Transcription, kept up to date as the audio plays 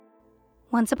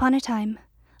Once upon a time,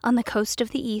 on the coast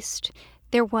of the East,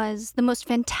 there was the most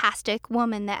fantastic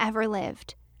woman that ever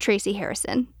lived, Tracy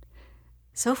Harrison.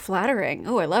 So flattering.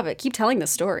 Oh, I love it. Keep telling the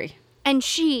story. And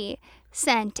she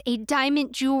sent a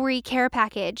diamond jewelry care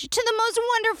package to the most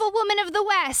wonderful woman of the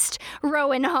West,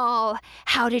 Rowan Hall.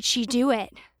 How did she do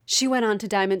it? She went on to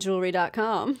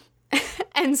diamondjewelry.com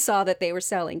and saw that they were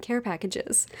selling care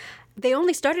packages. They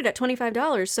only started at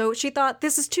 $25, so she thought,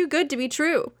 this is too good to be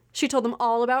true. She told them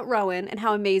all about Rowan and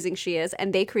how amazing she is,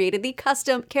 and they created the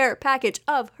custom care package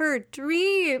of her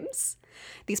dreams.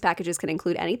 These packages can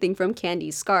include anything from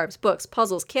candies, scarves, books,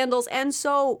 puzzles, candles, and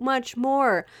so much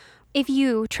more. If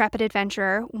you, Trepid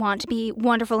Adventurer, want to be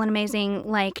wonderful and amazing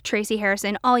like Tracy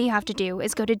Harrison, all you have to do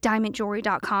is go to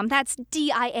diamondjewelry.com. That's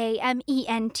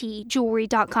DIAMENT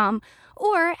jewelry.com.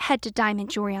 Or head to Diamond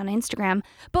Jewelry on Instagram.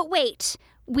 But wait,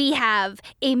 we have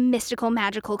a mystical,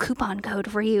 magical coupon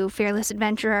code for you, fearless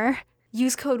adventurer.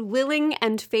 Use code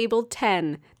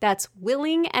WILLINGANDFABLE10. That's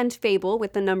Willing and Fable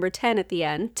with the number 10 at the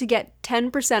end to get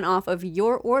 10% off of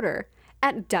your order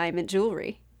at Diamond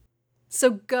Jewelry. So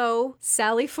go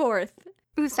sally forth.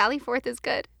 Ooh, sally forth is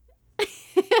good.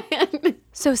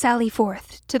 So sally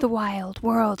forth to the wild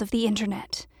world of the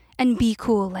internet and be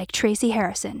cool like Tracy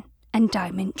Harrison and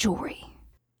Diamond Jewelry.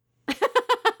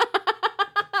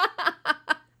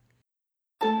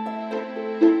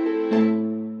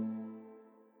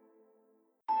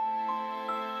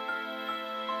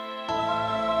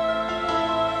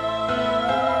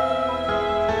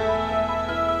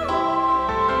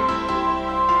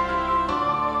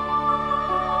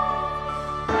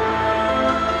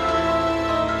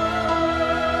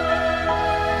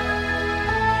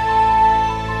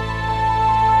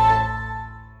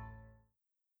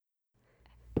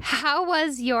 How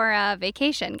was your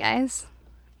vacation, guys?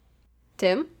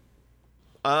 Tim?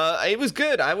 It was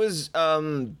good. I was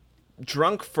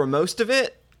drunk for most of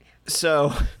it,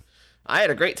 so I had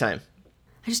a great time.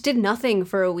 I just did nothing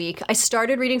for a week. I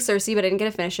started reading Circe, but I didn't get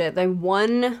to finish it. The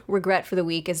one regret for the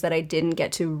week is that I didn't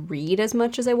get to read as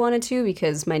much as I wanted to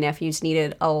because my nephews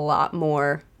needed a lot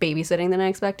more babysitting than I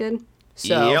expected.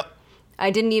 So Yep.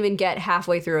 I didn't even get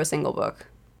halfway through a single book.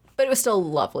 But it was still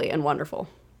lovely and wonderful.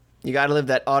 You gotta live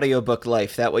that audiobook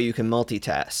life. That way you can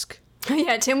multitask.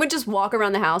 Yeah, Tim would just walk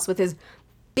around the house with his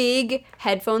big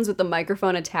headphones with the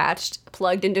microphone attached,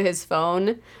 plugged into his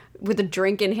phone, with a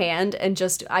drink in hand, and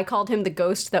just, I called him the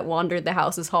ghost that wandered the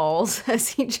house's halls as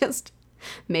he just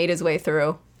made his way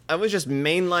through. I was just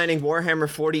mainlining Warhammer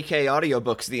 40k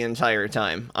audiobooks the entire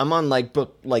time. I'm on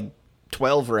book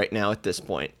 12 right now at this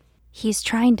point. He's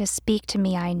trying to speak to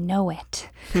me, I know it.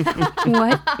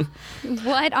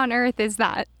 What on earth is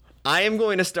that? I am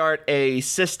going to start a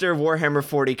sister Warhammer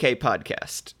 40k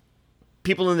podcast.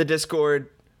 People in the Discord,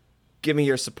 give me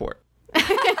your support.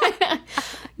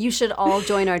 You should all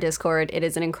join our Discord. It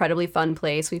is an incredibly fun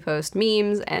place. We post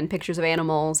memes and pictures of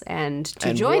animals, and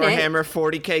join Warhammer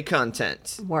 40k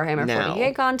content. Warhammer now.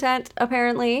 40k content,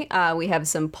 apparently. We have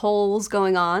some polls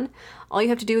going on. All you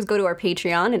have to do is go to our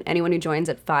Patreon, and anyone who joins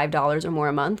at $5 or more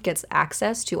a month gets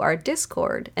access to our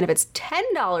Discord. And if it's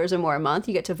 $10 or more a month,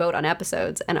 you get to vote on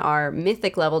episodes, and our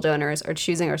Mythic level donors are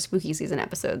choosing our Spooky Season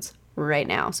episodes right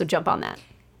now. So jump on that.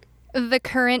 The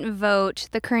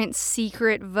current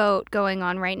secret vote going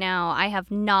on right now, I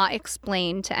have not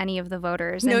explained to any of the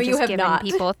voters. No, and you just have given not.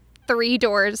 people 3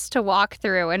 doors to walk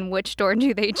through, and which door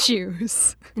do they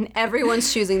choose? And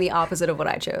everyone's choosing the opposite of what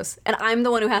I chose. And I'm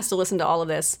the one who has to listen to all of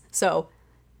this. So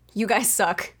you guys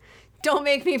suck. Don't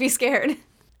make me be scared.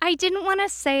 I didn't want to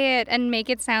say it and make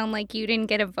it sound like you didn't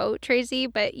get a vote, Tracy,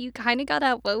 but you kind of got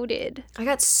outvoted. I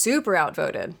got super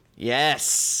outvoted.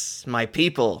 Yes, my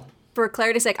people. For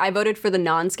clarity's sake, I voted for the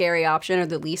non-scary option or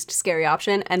the least scary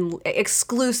option, and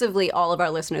exclusively all of our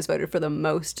listeners voted for the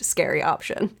most scary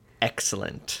option.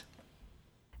 Excellent.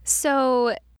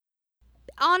 So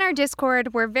on our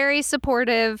Discord, we're very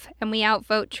supportive and we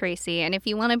outvote Tracy. And if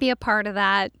you want to be a part of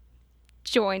that,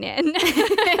 join in.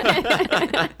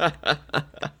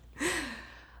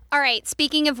 All right,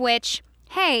 speaking of which,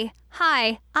 hi,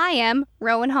 I am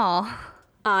Rowan Hall.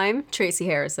 I'm Tracy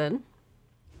Harrison.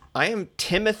 I am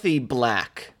Timothy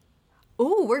Black.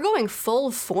 Ooh, we're going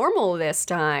full formal this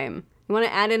time. You want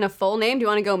to add in a full name? Do you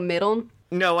want to go middle?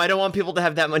 No, I don't want people to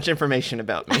have that much information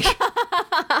about me.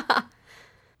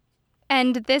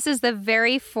 And this is the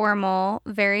very formal,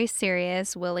 very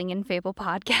serious Willing and Fable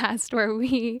podcast where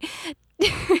we...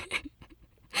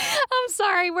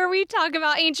 where we talk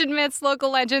about ancient myths, local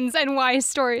legends, and why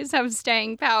stories have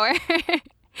staying power.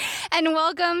 And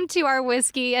welcome to our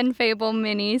Whiskey and Fable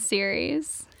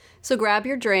mini-series. So grab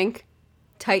your drink,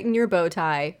 tighten your bow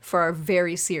tie for our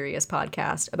very serious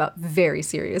podcast about very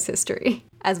serious history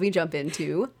as we jump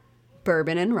into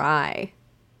Bourbon and Rye.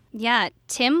 Yeah,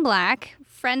 Tim Black,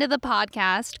 friend of the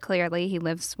podcast, clearly he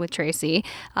lives with Tracy,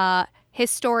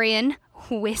 historian,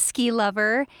 whiskey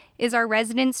lover, is our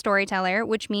resident storyteller,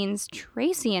 which means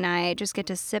Tracy and I just get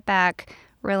to sit back,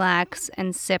 relax,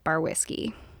 and sip our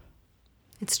whiskey.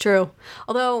 It's true.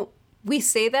 Although we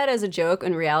say that as a joke,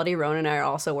 in reality, Ronan and I are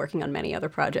also working on many other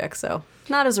projects, so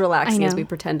not as relaxing as we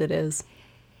pretend it is.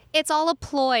 It's all a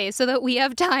ploy so that we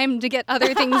have time to get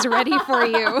other things ready for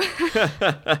you.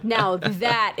 Now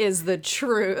that is the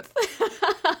truth.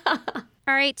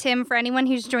 All right, Tim, for anyone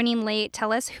who's joining late,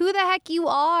 tell us who the heck you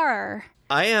are.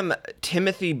 I am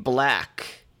Timothy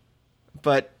Black,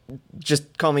 but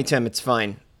just call me Tim. It's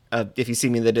fine. If you see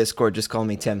me in the Discord, just call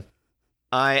me Tim.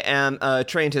 I am a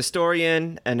trained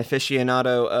historian, an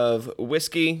aficionado of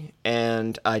whiskey,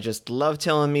 and I just love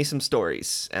telling me some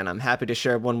stories, and I'm happy to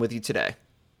share one with you today.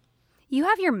 You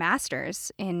have your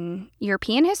master's in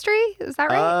European history, is that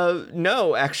right?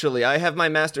 No, actually, I have my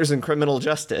master's in criminal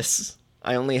justice.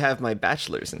 I only have my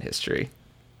bachelor's in history.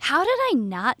 How did I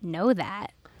not know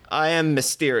that? I am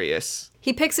mysterious.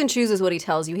 He picks and chooses what he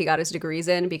tells you he got his degrees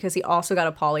in because he also got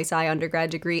a poli-sci undergrad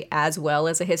degree as well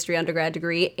as a history undergrad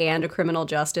degree and a criminal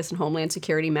justice and homeland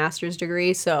security master's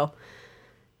degree. So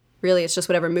really, it's just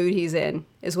whatever mood he's in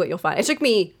is what you'll find. It took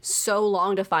me so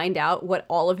long to find out what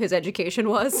all of his education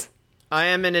was. I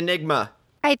am an enigma.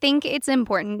 I think it's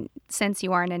important, since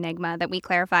you are an enigma, that we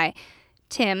clarify.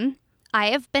 Tim,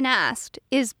 I have been asked,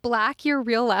 is Black your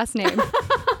real last name?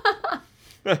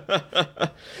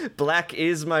 Black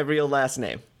is my real last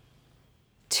name.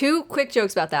 Two quick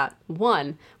jokes about that.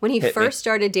 One, when he first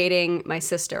started dating my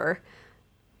sister,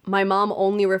 my mom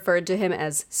only referred to him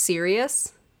as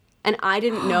Sirius, and I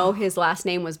didn't know his last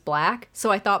name was Black, so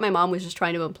I thought my mom was just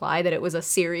trying to imply that it was a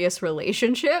serious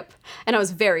relationship, and I was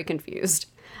very confused.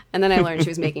 And then I learned she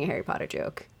was making a Harry Potter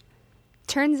joke.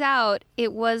 Turns out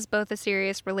it was both a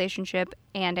serious relationship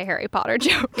and a Harry Potter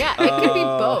joke. Yeah, it could be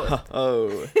both.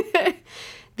 Oh.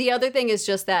 The other thing is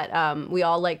just that we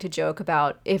all like to joke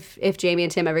about if Jamie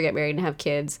and Tim ever get married and have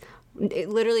kids,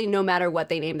 literally no matter what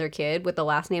they name their kid with the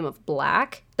last name of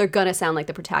Black, they're going to sound like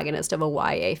the protagonist of a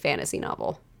YA fantasy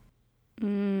novel.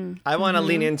 I want to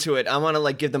lean into it. I want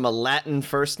to give them a Latin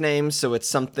first name, so it's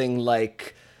something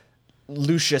like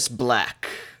Lucius Black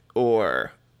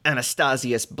or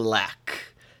Anastasius Black.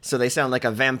 So they sound like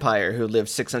a vampire who lived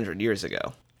 600 years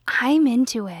ago. I'm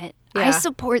into it. Yeah. I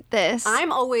support this.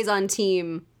 I'm always on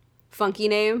team funky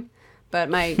name, but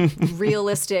my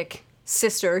realistic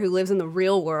sister who lives in the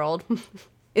real world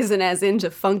isn't as into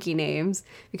funky names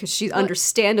because she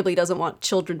understandably doesn't want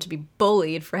children to be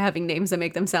bullied for having names that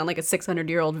make them sound like a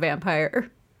 600-year-old vampire.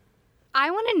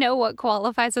 I want to know what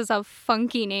qualifies as a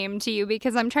funky name to you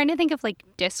because I'm trying to think of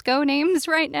disco names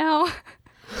right now.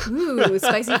 Ooh,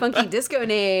 spicy funky disco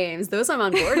names. Those I'm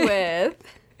on board with.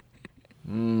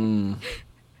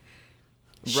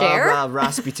 Cher? Rah, rah,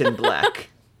 Rasputin Black.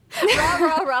 Rah,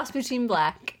 rah, Rasputin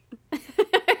Black.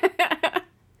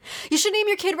 You should name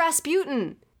your kid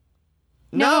Rasputin.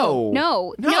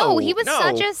 No. He was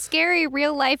such a scary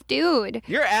real-life dude.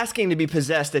 You're asking to be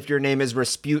possessed if your name is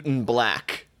Rasputin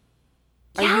Black.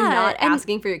 Are you not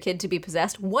asking for your kid to be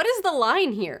possessed? What is the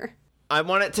line here? I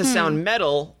want it to sound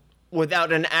metal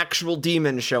without an actual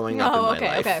demon showing up in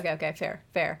my life. Okay.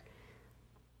 Fair.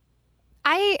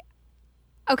 I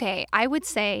would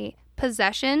say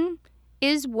possession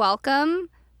is welcome,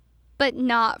 but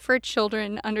not for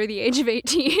children under the age of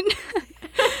 18.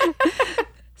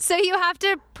 So you have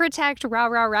to protect Rah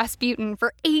Rah Rasputin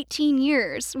for 18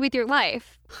 years with your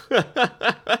life.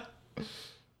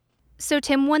 So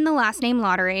Tim won the last name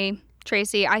lottery.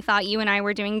 Tracy, I thought you and I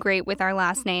were doing great with our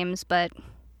last names, but...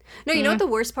 No, you know what the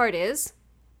worst part is?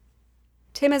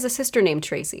 Tim has a sister named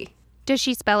Tracy. Does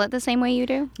she spell it the same way you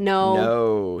do?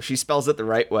 No, she spells it the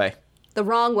right way. The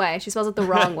wrong way. She spells it the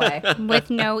wrong way. With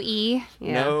no E?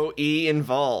 Yeah. No E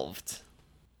involved.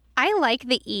 I like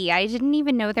the E. I didn't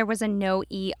even know there was a no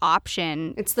E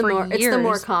option. It's the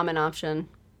more common option.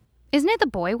 Isn't it the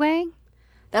boy way?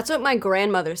 That's what my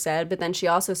grandmother said, but then she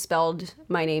also spelled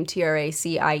my name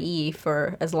Tracie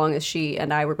for as long as she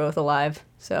and I were both alive.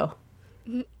 So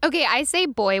okay, I say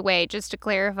boy way just to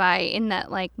clarify in that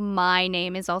my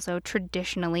name is also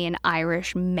traditionally an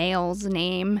Irish male's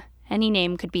name. Any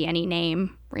name could be any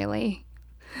name, really.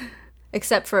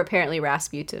 Except for apparently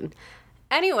Rasputin.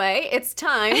 Anyway, it's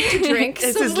time to drink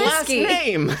It's some his whiskey. last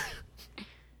name.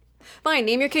 Fine,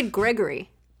 name your kid Gregory.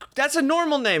 That's a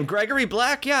normal name. Gregory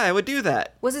Black? Yeah, I would do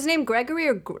that. Was his name Gregory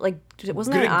or, like,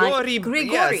 wasn't that an I? Grigory.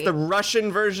 Grigory. Yeah, it's the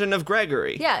Russian version of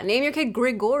Gregory. Yeah, name your kid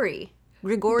Grigory.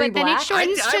 Grigory But then Black? it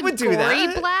shortens I to would do Gory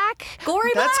that. Black.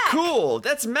 Gory Black! That's cool.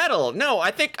 That's metal. No,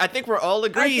 I think we're all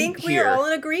agreed I think here. we're all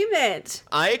in agreement.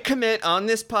 I commit on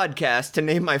this podcast to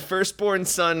name my firstborn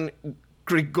son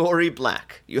Grigory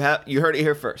Black. You heard it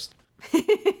here first.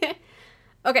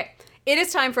 Okay, it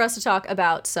is time for us to talk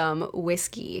about some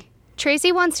whiskey.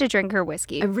 Tracy wants to drink her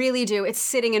whiskey. I really do. It's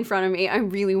sitting in front of me. I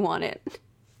really want it.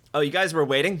 Oh, you guys were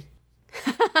waiting?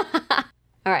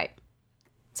 All right.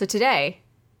 So today,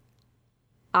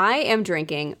 I am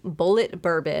drinking Bulleit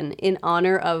Bourbon in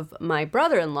honor of my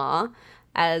brother-in-law,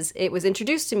 as it was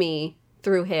introduced to me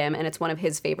through him, and it's one of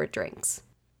his favorite drinks.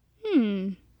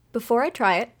 Before I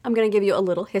try it, I'm going to give you a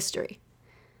little history.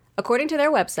 According to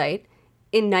their website,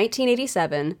 in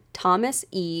 1987, Thomas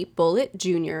E. Bulleit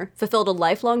Jr. fulfilled a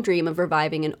lifelong dream of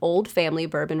reviving an old family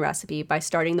bourbon recipe by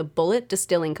starting the Bulleit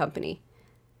Distilling Company.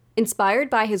 Inspired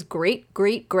by his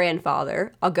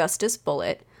great-great-grandfather, Augustus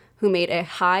Bulleit, who made a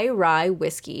high rye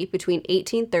whiskey between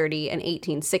 1830 and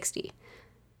 1860.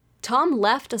 Tom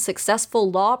left a successful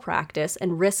law practice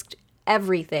and risked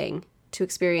everything to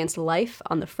experience life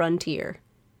on the frontier.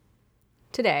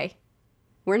 Today,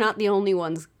 we're not the only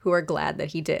ones who are glad that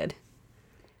he did.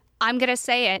 I'm going to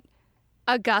say it.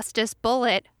 Augustus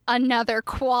Bulleit, another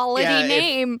quality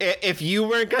name. If you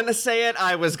weren't going to say it,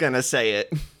 I was going to say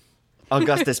it.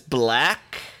 Augustus Black?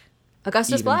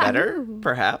 Augustus Even Black. better,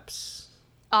 perhaps.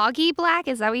 Augie Black,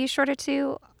 is that what you short it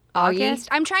to? Augie? August?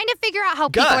 I'm trying to figure out how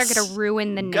Gus. people are going to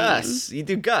ruin the name. Gus. You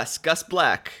do Gus. Gus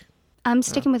Black. I'm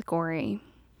sticking with Gory.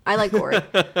 I like Gory.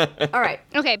 All right.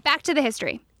 Okay, back to the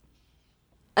history.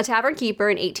 A tavern keeper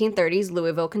in 1830s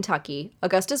Louisville, Kentucky,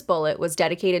 Augustus Bulleit was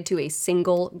dedicated to a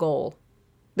single goal: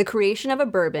 the creation of a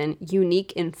bourbon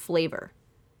unique in flavor.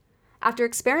 After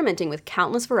experimenting with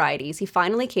countless varieties, he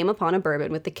finally came upon a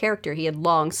bourbon with the character he had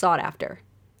long sought after.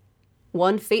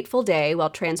 One fateful day, while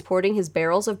transporting his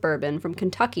barrels of bourbon from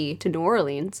Kentucky to New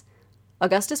Orleans,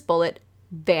 Augustus Bulleit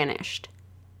vanished.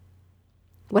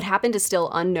 What happened is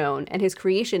still unknown, and his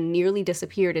creation nearly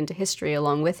disappeared into history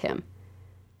along with him.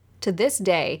 To this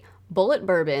day, Bulleit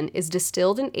bourbon is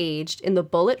distilled and aged in the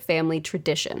Bulleit family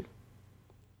tradition.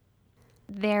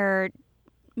 Their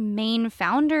main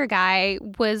founder guy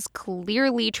was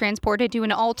clearly transported to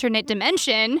an alternate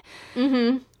dimension.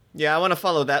 Yeah, I want to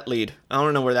follow that lead. I want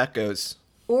to know where that goes.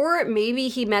 Or maybe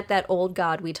he met that old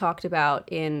god we talked about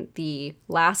in the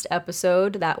last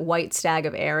episode, that white stag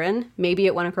of Erin. Maybe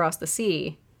it went across the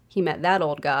sea. He met that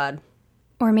old god.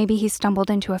 Or maybe he stumbled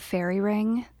into a fairy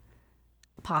ring.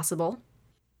 Possible.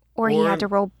 Or he Or- had to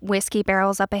roll whiskey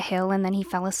barrels up a hill and then he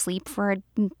fell asleep for a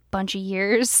bunch of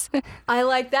years. I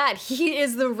like that. He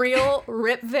is the real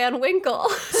Rip Van Winkle.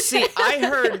 See, I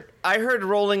heard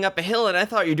rolling up a hill, and I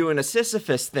thought you were doing a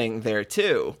Sisyphus thing there,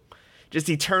 too. Just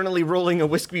eternally rolling a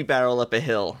whiskey barrel up a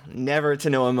hill, never to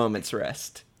know a moment's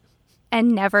rest. And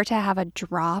never to have a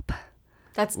drop.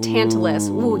 That's Tantalus.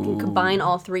 Ooh, we can combine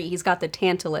all three. He's got the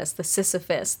Tantalus, the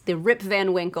Sisyphus, the Rip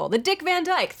Van Winkle, the Dick Van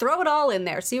Dyke. Throw it all in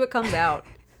there. See what comes out.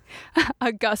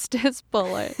 Augustus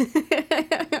Bulleit.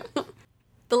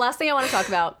 The last thing I want to talk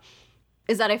about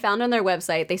is that I found on their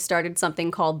website they started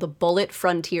something called the Bulleit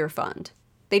Frontier Fund.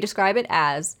 They describe it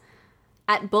as,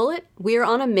 at Bulleit, we're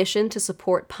on a mission to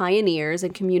support pioneers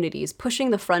and communities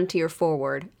pushing the frontier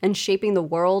forward and shaping the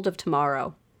world of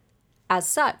tomorrow. As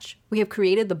such, we have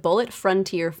created the Bulleit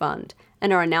Frontier Fund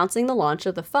and are announcing the launch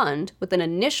of the fund with an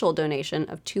initial donation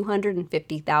of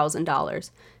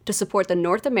 $250,000 to support the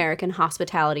North American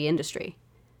hospitality industry.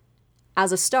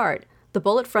 As a start, the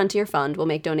Bulleit Frontier Fund will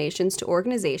make donations to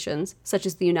organizations such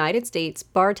as the United States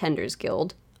Bartenders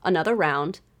Guild, Another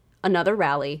Round, Another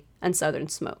Rally, and Southern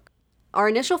Smoke. Our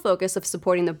initial focus of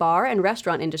supporting the bar and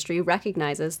restaurant industry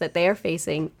recognizes that they are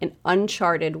facing an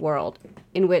uncharted world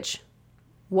in which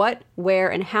what, where,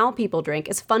 and how people drink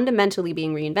is fundamentally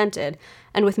being reinvented,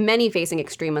 and with many facing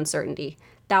extreme uncertainty,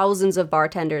 thousands of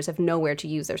bartenders have nowhere to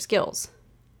use their skills.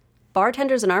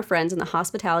 Bartenders and our friends in the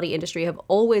hospitality industry have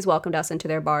always welcomed us into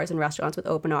their bars and restaurants with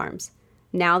open arms.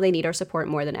 Now they need our support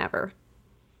more than ever.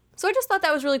 So I just thought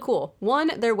that was really cool.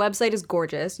 One, their website is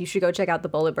gorgeous. You should go check out the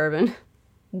Bulleit Bourbon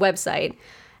website.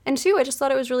 And two, I just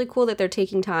thought it was really cool that they're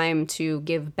taking time to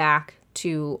give back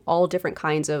to all different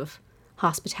kinds of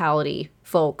hospitality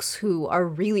folks who are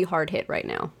really hard hit right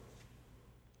now.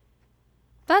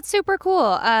 That's super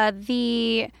cool.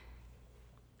 The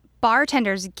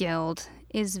Bartenders Guild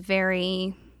is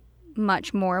very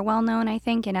much more well known, I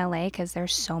think, in LA because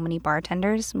there's so many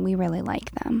bartenders. We really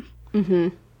like them. Mm-hmm.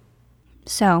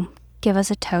 So, give us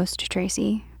a toast,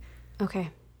 Tracy.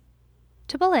 Okay.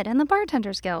 to Bullet and the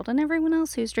Bartenders Guild and everyone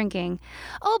else who's drinking.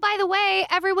 Oh, by the way,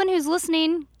 everyone who's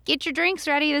listening, get your drinks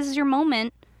ready. This is your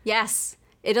moment. Yes,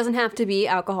 it doesn't have to be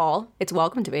alcohol. It's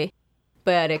welcome to be.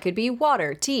 But it could be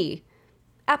water, tea,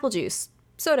 apple juice,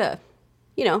 soda,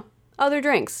 other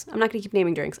drinks. I'm not going to keep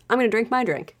naming drinks. I'm going to drink my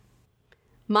drink.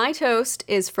 My toast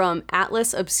is from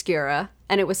Atlas Obscura,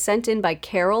 and it was sent in by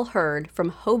Carol Hurd from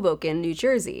Hoboken, New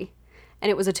Jersey.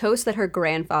 And it was a toast that her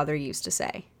grandfather used to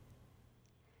say.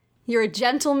 You're a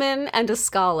gentleman and a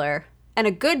scholar, and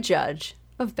a good judge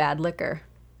of bad liquor.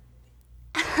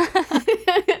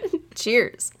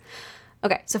 Cheers.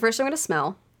 Okay, so first I'm going to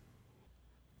smell.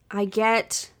 I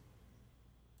get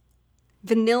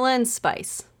vanilla and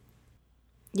spice.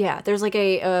 Yeah, there's like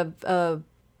a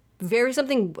very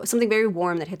something very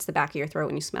warm that hits the back of your throat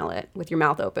when you smell it with your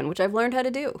mouth open, which I've learned how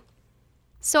to do.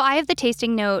 So I have the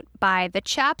tasting note by the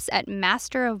chaps at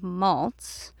Master of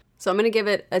Malts. So I'm going to give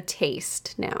it a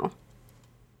taste now.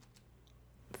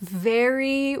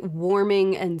 Very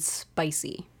warming and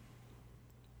spicy.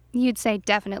 You'd say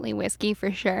definitely whiskey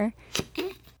for sure.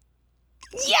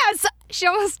 Yes! She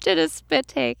almost did a spit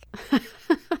take.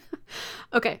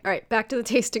 Okay, all right, back to the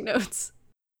tasting notes.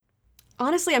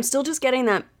 Honestly, I'm still just getting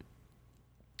that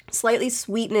slightly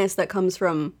sweetness that comes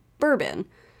from bourbon.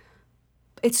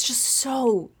 It's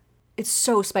so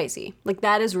spicy. Like,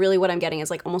 that is really what I'm getting, is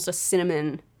like almost a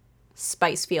cinnamon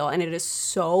spice feel, and it is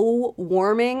so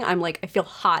warming. I'm like, I feel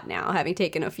hot now, having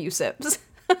taken a few sips.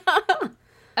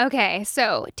 Okay,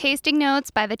 so tasting notes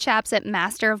by the chaps at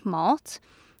Master of Malt.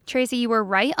 Tracy, you were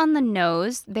right on the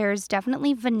nose. There's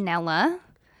definitely vanilla.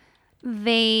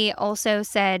 They also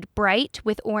said bright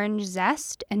with orange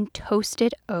zest and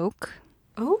toasted oak.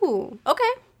 Oh,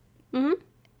 okay.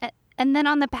 Mm-hmm. And then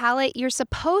on the palate, you're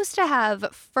supposed to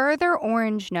have further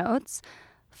orange notes,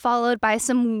 followed by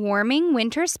some warming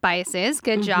winter spices,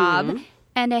 good job,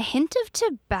 and a hint of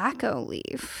tobacco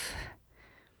leaf,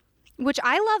 which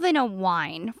I love in a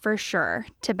wine, for sure,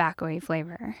 tobacco-y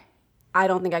flavor. I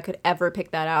don't think I could ever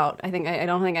pick that out. I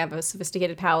don't think I have a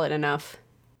sophisticated palate enough.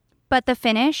 But the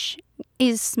finish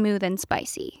is smooth and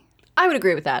spicy. I would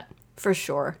agree with that, for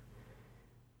sure.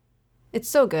 It's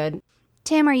so good.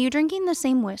 Tim, are you drinking the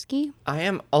same whiskey? I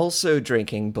am also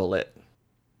drinking Bullet.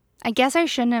 I guess I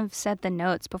shouldn't have said the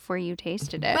notes before you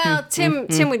tasted it. Well, Tim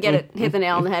would hit the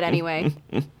nail on the head anyway.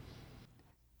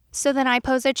 So then I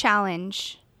pose a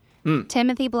challenge.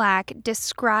 Timothy Black,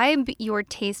 describe your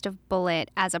taste of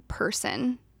Bullet as a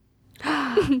person.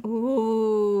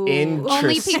 Ooh.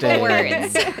 Only people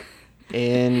words.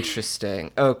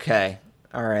 Interesting. Okay.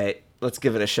 All right. Let's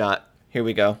give it a shot. Here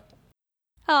we go.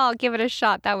 Oh, give it a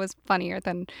shot. That was funnier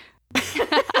than...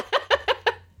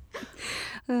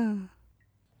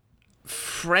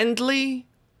 Friendly,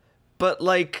 but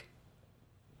like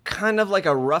kind of like a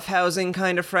roughhousing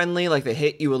kind of friendly. Like they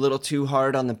hit you a little too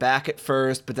hard on the back at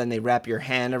first, but then they wrap your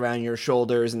hand around your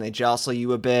shoulders and they jostle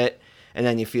you a bit. And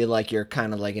then you feel like you're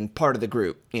kind of like in part of the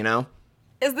group, you know?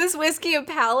 Is this whiskey a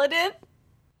paladin?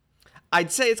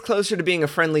 I'd say it's closer to being a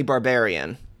friendly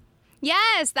barbarian.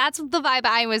 Yes, that's the vibe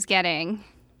I was getting.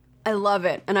 I love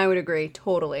it, and I would agree,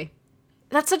 totally.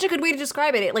 That's such a good way to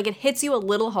describe it. It hits you a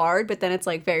little hard, but then it's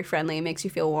like very friendly. It makes you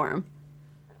feel warm.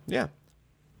 Yeah.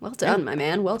 Well done, my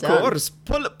man. Well done. Of course.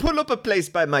 Pull up a place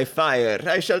by my fire.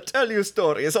 I shall tell you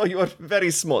stories. Oh, you are very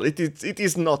small. It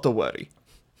is not a worry.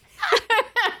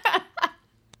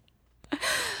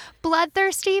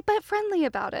 Bloodthirsty, but friendly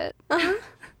about it. Uh-huh.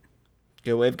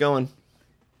 Good way of going.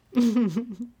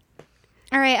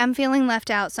 All right, I'm feeling left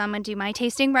out, so I'm going to do my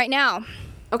tasting right now.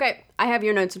 Okay, I have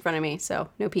your notes in front of me, so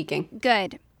no peeking.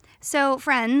 Good. So,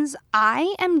 friends,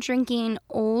 I am drinking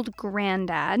Old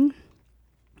Grandad,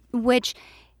 which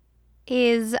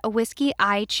is a whiskey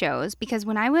I chose because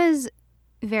when I was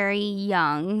very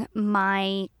young,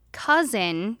 my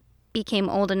cousin became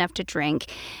old enough to drink,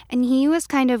 and he was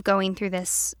kind of going through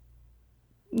this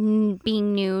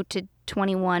being new to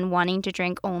 21, wanting to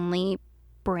drink only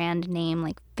brand name,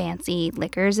 like fancy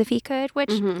liquors if he could,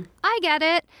 which I get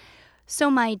it. So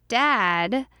my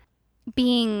dad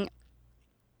being,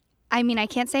 I mean, I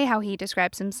can't say how he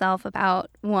describes himself about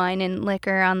wine and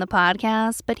liquor on the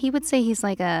podcast, but he would say he's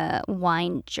like a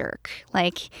wine jerk.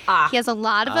 Like he has a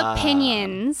lot of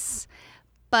opinions,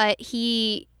 but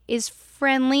he is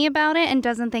friendly about it and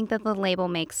doesn't think that the label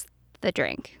makes the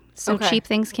drink. So cheap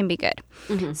things can be good.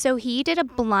 So he did a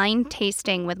blind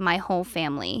tasting with my whole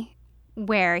family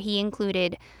where he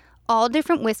included all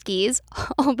different whiskeys,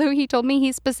 although he told me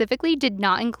he specifically did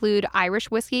not include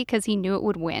Irish whiskey because he knew it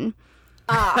would win.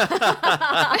 My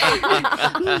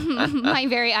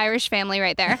very Irish family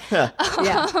right there.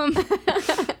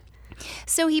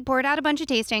 So he poured out a bunch of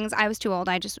tastings. I was too old.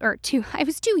 I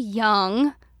was too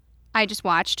young. I just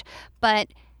watched. But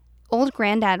Old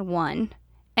Grandad won.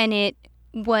 And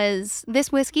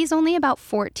this whiskey's only about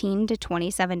 $14 to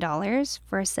 $27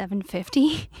 for a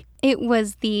 $7.50. It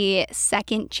was the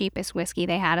second cheapest whiskey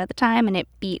they had at the time, and it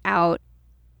beat out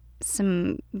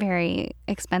some very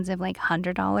expensive, like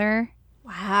 $100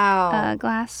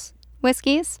 glass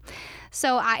whiskeys.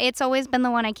 So it's always been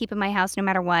the one I keep in my house no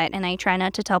matter what, and I try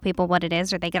not to tell people what it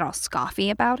is or they get all scoffy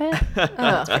about it.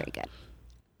 It's very good.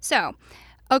 So,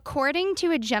 according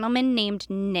to a gentleman named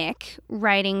Nick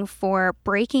writing for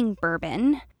Breaking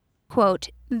Bourbon, quote,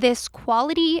 "This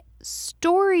quality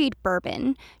storied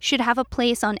bourbon should have a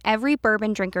place on every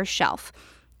bourbon drinker's shelf."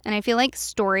 And I feel like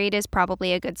storied is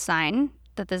probably a good sign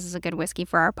that this is a good whiskey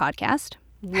for our podcast.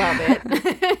 Love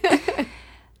it.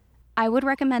 I would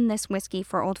recommend this whiskey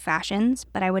for old fashions,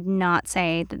 but I would not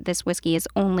say that this whiskey is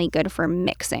only good for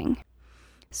mixing.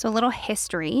 So a little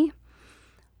history.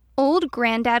 Old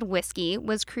Grandad whiskey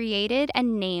was created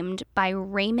and named by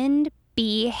Raymond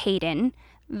B. Hayden,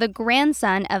 the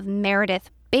grandson of Meredith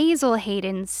Basil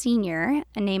Hayden Sr.,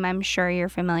 a name I'm sure you're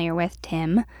familiar with,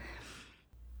 Tim.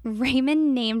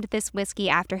 Raymond named this whiskey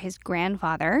after his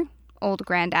grandfather, Old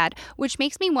Grandad, which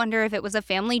makes me wonder if it was a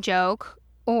family joke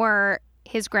or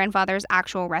his grandfather's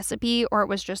actual recipe, or it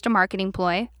was just a marketing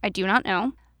ploy. I do not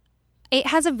know. It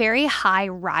has a very high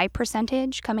rye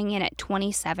percentage, coming in at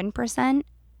 27%,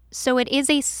 so it is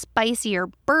a spicier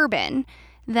bourbon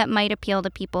that might appeal to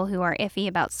people who are iffy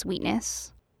about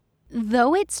sweetness.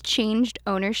 Though it's changed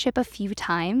ownership a few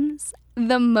times,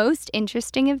 the most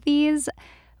interesting of these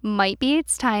might be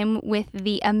its time with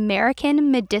the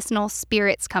American Medicinal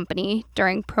Spirits Company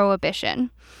during Prohibition.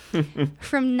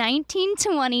 From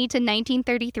 1920 to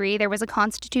 1933, there was a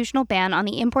constitutional ban on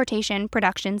the importation,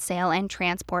 production, sale, and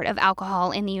transport of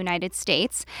alcohol in the United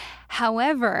States.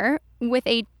 However, with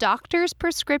a doctor's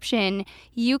prescription,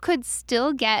 you could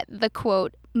still get the,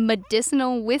 quote,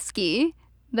 medicinal whiskey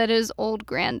that is Old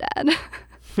Grandad.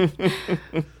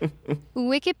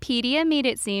 Wikipedia made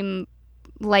it seem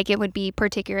like it would be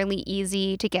particularly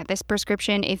easy to get this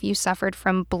prescription if you suffered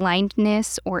from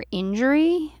blindness or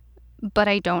injury, but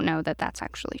I don't know that that's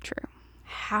actually true.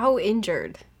 How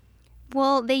injured?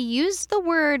 Well, they used the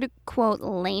word, quote,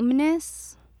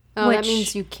 lameness. Oh, that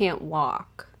means you can't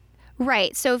walk.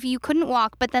 Right, so if you couldn't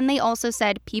walk, but then they also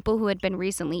said people who had been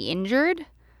recently injured.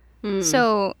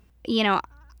 So,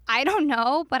 I don't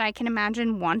know, but I can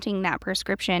imagine wanting that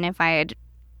prescription if I had,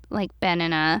 been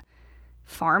in a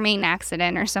farming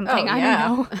accident or something. I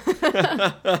don't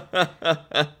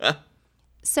know.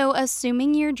 So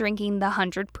assuming you're drinking the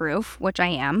 100 proof, which I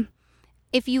am,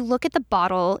 if you look at the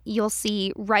bottle, you'll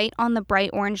see right on the bright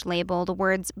orange label the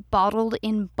words bottled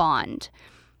in bond.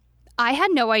 I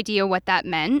had no idea what that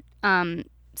meant.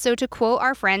 So to quote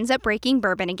our friends at Breaking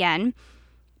Bourbon again,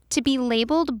 to be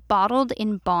labeled bottled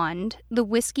in bond, the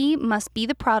whiskey must be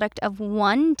the product of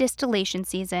one distillation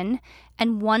season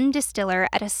and one distiller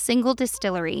at a single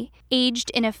distillery,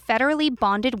 aged in a federally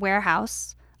bonded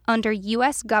warehouse under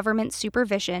U.S. government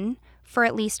supervision for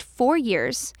at least 4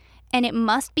 years, and it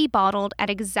must be bottled at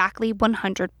exactly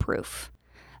 100 proof.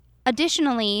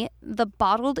 Additionally, the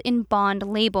bottled in bond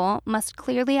label must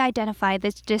clearly identify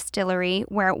the distillery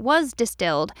where it was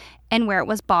distilled and where it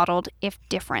was bottled if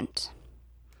different.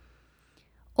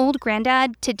 Old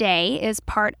Grandad today is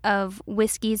part of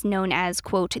whiskeys known as,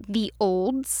 quote, the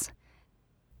Olds.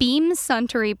 Beam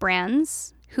Suntory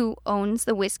Brands, who owns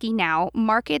the whiskey now,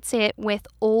 markets it with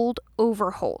Old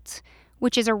Overholt,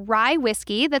 which is a rye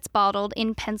whiskey that's bottled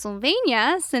in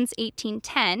Pennsylvania since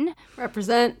 1810.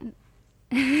 Represent.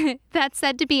 That's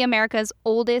said to be America's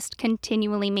oldest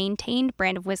continually maintained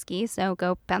brand of whiskey, so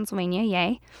go Pennsylvania,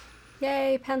 yay.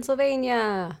 Yay,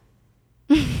 Pennsylvania.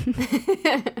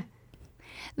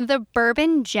 The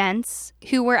bourbon gents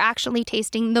who were actually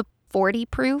tasting the 40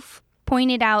 proof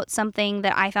pointed out something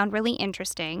that I found really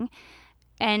interesting,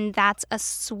 and that's a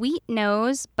sweet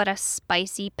nose but a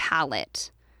spicy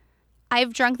palate.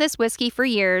 I've drunk this whiskey for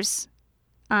years,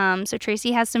 so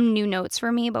Tracy has some new notes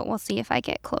for me, but we'll see if I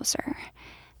get closer.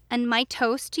 And my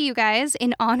toast to you guys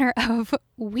in honor of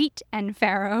wheat and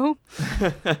farrow.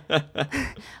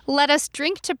 Let us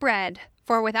drink to bread,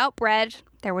 for without bread,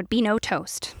 there would be no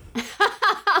toast.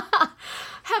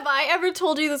 Have I ever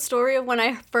told you the story of when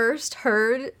I first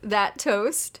heard that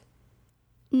toast?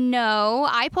 No,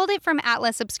 I pulled it from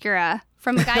Atlas Obscura,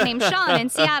 from a guy named Sean in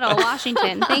Seattle,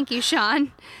 Washington. Thank you,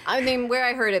 Sean. I mean, where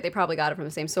I heard it, they probably got it from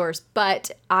the same source,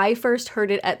 but I first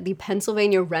heard it at the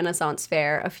Pennsylvania Renaissance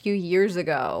Fair a few years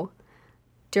ago.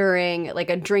 during like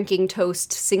a drinking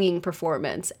toast singing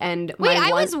performance. And Wait,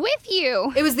 I was with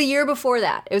you. It was the year before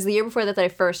that. It was the year before that I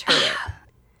first heard it.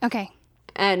 Okay.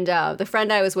 And the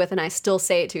friend I was with and I still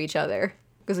say it to each other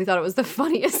because we thought it was the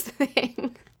funniest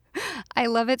thing. I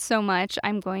love it so much.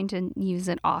 I'm going to use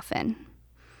it often.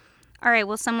 All right,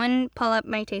 will someone pull up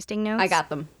my tasting notes? I got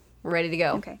them. We're ready to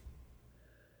go. Okay.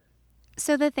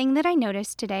 So the thing that I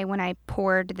noticed today when I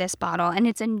poured this bottle, and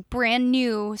it's a brand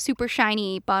new, super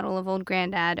shiny bottle of Old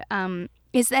Grandad,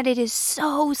 is that it is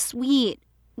so sweet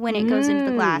when it goes into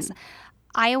the glass.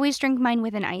 I always drink mine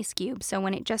with an ice cube, so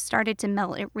when it just started to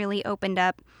melt, it really opened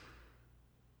up.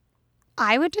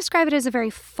 I would describe it as a very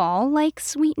fall-like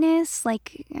sweetness,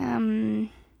 like, I don't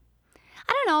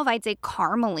know if I'd say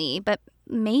caramely, but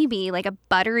maybe like a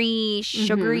buttery,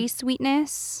 sugary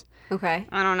sweetness. Okay.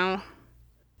 I don't know.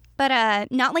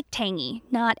 But not like tangy,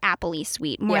 not appley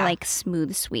sweet, more like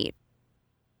smooth sweet.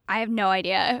 I have no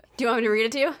idea. Do you want me to read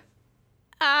it to you?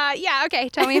 Yeah, okay.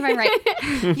 Tell me if I'm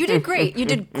right. You did great. You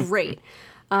did great.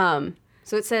 So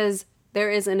it says,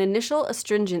 there is an initial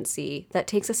astringency that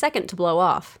takes a second to blow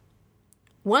off.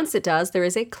 Once it does, there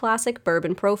is a classic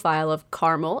bourbon profile of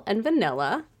caramel and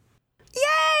vanilla.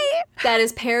 Yay! That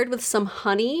is paired with some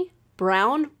honey,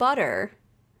 brown butter,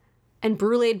 and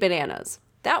bruleed bananas.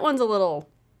 That one's a little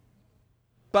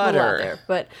out there.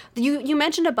 But you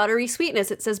mentioned a buttery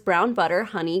sweetness. It says brown butter,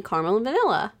 honey, caramel, and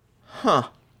vanilla. Huh.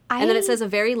 And then it says a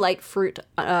very light fruit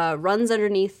runs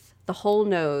underneath the whole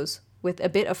nose with a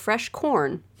bit of fresh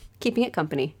corn, keeping it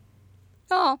company.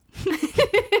 Oh.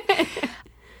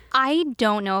 I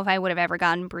don't know if I would have ever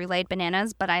gotten bruleed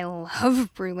bananas, but I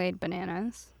love bruleed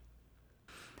bananas.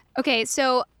 Okay,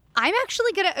 so I'm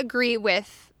actually going to agree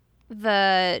with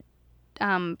the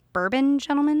bourbon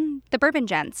gentlemen, the bourbon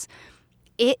gents.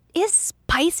 It is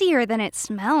spicier than it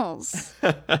smells.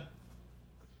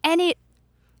 And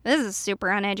this is super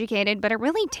uneducated, but it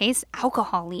really tastes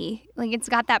alcohol-y. Like it's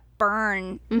got that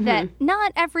burn that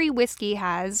not every whiskey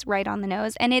has right on the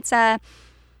nose. And it's okay,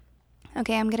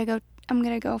 I'm going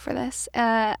to go for this.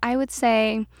 I would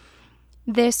say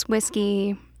this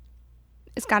whiskey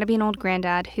it's got to be an Old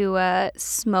Grandad who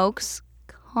smokes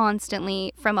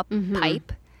constantly from a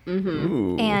pipe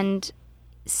and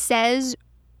says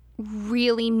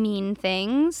really mean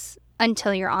things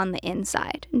until you're on the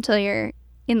inside, until you're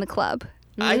in the club.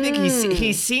 I think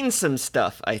he's seen some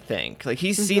stuff, I think. Like,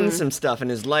 he's seen some stuff in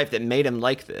his life that made him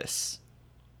like this.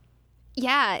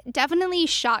 Yeah, definitely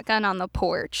shotgun on the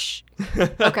porch.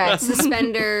 Okay,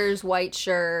 suspenders, white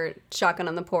shirt, shotgun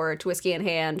on the porch, whiskey in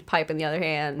hand, pipe in the other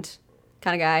hand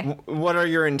kind of guy. What are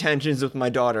your intentions with my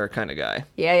daughter kind of guy?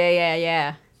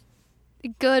 Yeah.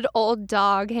 Good old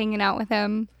dog hanging out with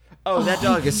him. Oh, that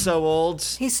dog is so old.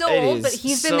 He's so old, but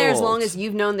he's been there as long as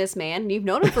you've known this man. You've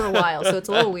known him for a while, so it's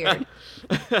a little weird.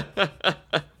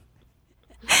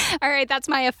 All right, that's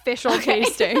my official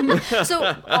tasting.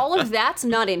 So all of that's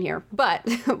not in here, but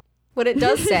what it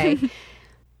does say,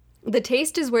 the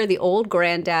taste is where the Old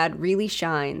Grandad really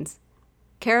shines.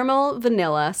 Caramel,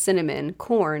 vanilla, cinnamon,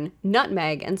 corn,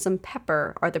 nutmeg, and some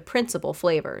pepper are the principal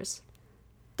flavors.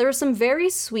 There are some very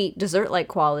sweet dessert-like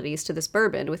qualities to this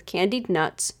bourbon with candied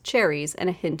nuts, cherries, and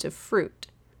a hint of fruit.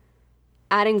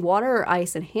 Adding water or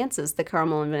ice enhances the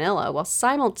caramel and vanilla while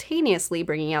simultaneously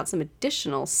bringing out some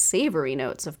additional savory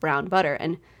notes of brown butter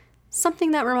and something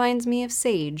that reminds me of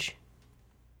sage.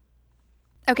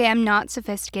 Okay, I'm not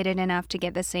sophisticated enough to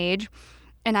get the sage,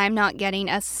 and I'm not getting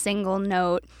a single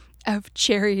note of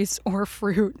cherries or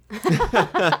fruit.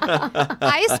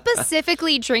 I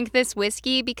specifically drink this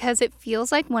whiskey because it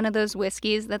feels like one of those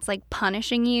whiskeys that's like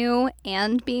punishing you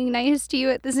and being nice to you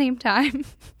at the same time.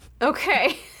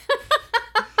 Okay.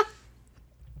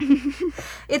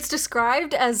 It's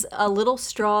described as a little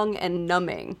strong and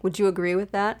numbing. Would you agree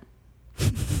with that?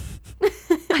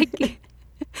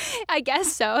 I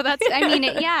guess so.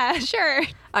 Yeah, sure.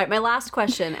 All right, my last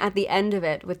question at the end of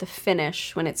it with the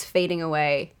finish when it's fading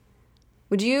away.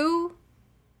 Would you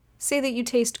say that you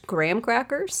taste graham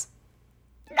crackers?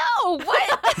 No,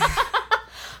 what?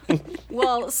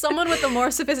 Well, someone with a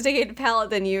more sophisticated palate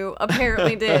than you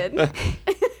apparently did.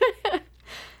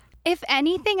 If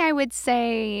anything, I would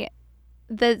say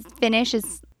the finish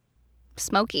is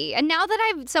smoky. And now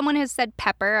that someone has said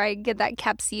pepper, I get that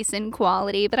capsaicin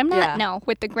quality, but I'm not, no,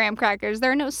 with the graham crackers.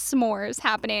 There are no s'mores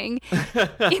happening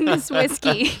in this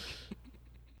whiskey.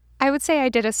 I would say I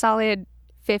did a solid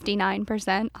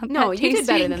 59% on No, that you did tasting.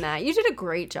 better than that. You did a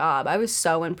great job. I was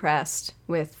so impressed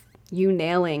with you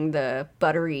nailing the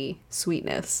buttery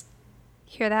sweetness.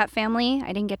 Hear that, family?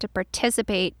 I didn't get to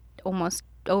participate almost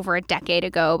over a decade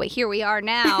ago, but here we are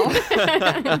now.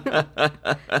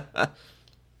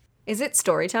 Is it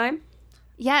story time?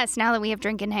 Yes, now that we have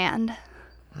drink in hand.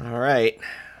 All right.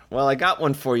 Well, I got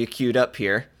one for you queued up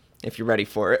here, if you're ready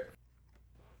for it.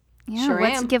 Yeah, Sure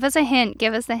am. give us a hint.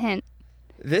 Give us the hint.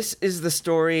 This is the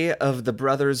story of the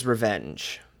brothers'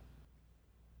 revenge.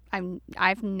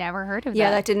 I've never heard of that.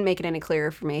 Yeah, that didn't make it any clearer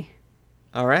for me.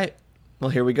 All right. Well,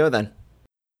 here we go then.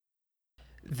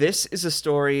 This is a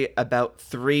story about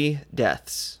 3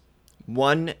 deaths.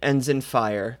 One ends in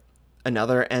fire,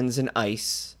 another ends in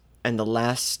ice, and the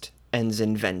last ends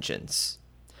in vengeance.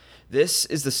 This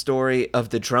is the story of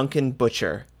the drunken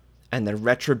butcher and the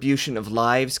retribution of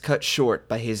lives cut short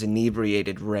by his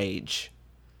inebriated rage.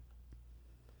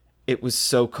 It was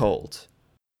so cold.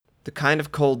 The kind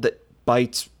of cold that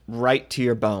bites right to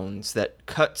your bones, that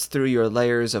cuts through your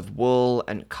layers of wool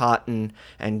and cotton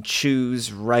and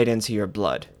chews right into your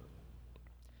blood.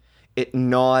 It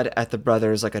gnawed at the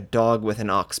brothers like a dog with an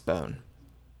ox bone.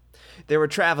 They were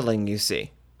traveling, you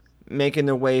see, making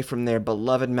their way from their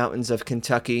beloved mountains of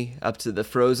Kentucky up to the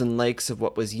frozen lakes of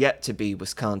what was yet to be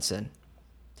Wisconsin.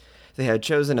 They had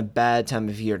chosen a bad time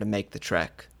of year to make the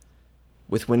trek,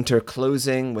 with winter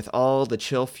closing with all the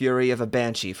chill fury of a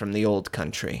banshee from the old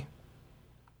country.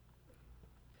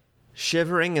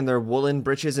 Shivering in their woolen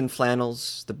breeches and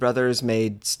flannels, the brothers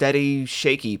made steady,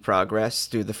 shaky progress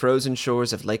through the frozen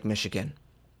shores of Lake Michigan.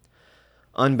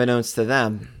 Unbeknownst to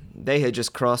them, they had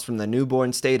just crossed from the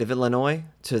newborn state of Illinois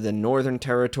to the northern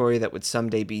territory that would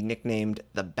someday be nicknamed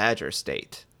the Badger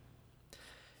State.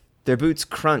 Their boots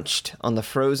crunched on the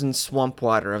frozen swamp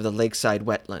water of the lakeside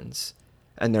wetlands,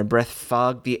 and their breath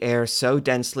fogged the air so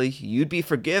densely you'd be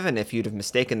forgiven if you'd have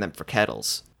mistaken them for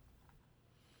kettles.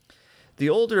 The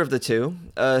older of the two,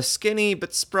 a skinny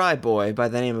but spry boy by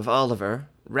the name of Oliver,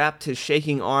 wrapped his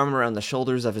shaking arm around the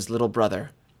shoulders of his little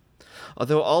brother.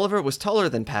 Although Oliver was taller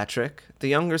than Patrick, the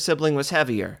younger sibling was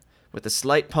heavier, with a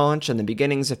slight paunch and the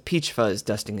beginnings of peach fuzz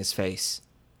dusting his face.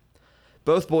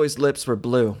 Both boys' lips were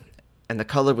blue, and the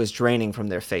color was draining from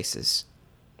their faces.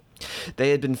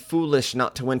 They had been foolish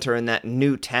not to winter in that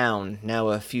new town, now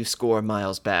a few score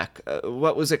miles back.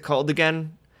 What was it called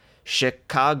again?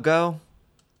 Chicago?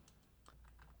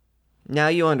 Now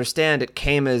you understand it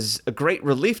came as a great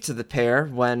relief to the pair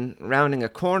when, rounding a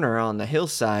corner on the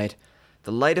hillside,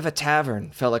 the light of a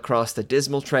tavern fell across the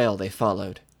dismal trail they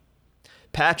followed.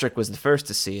 Patrick was the first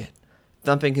to see it,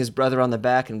 thumping his brother on the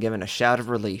back and giving a shout of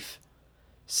relief.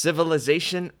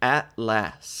 Civilization at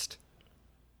last.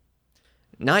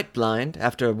 Night blind,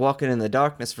 after walking in the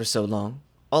darkness for so long,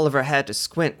 Oliver had to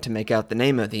squint to make out the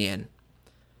name of the inn.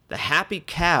 The Happy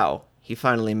Cow, he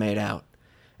finally made out,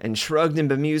 and shrugged in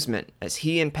bemusement as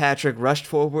he and Patrick rushed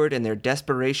forward in their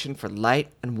desperation for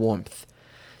light and warmth.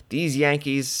 These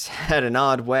Yankees had an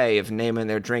odd way of naming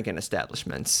their drinking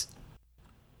establishments.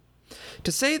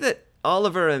 To say that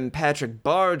Oliver and Patrick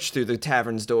barged through the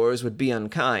tavern's doors would be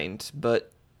unkind,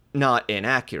 but not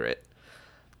inaccurate.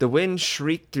 The wind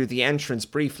shrieked through the entrance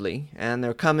briefly, and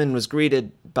their coming was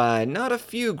greeted by not a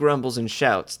few grumbles and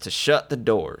shouts to shut the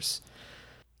doors.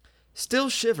 Still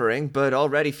shivering, but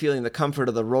already feeling the comfort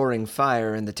of the roaring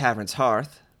fire in the tavern's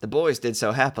hearth, the boys did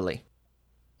so happily.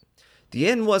 The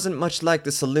inn wasn't much like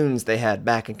the saloons they had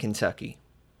back in Kentucky.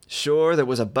 Sure, there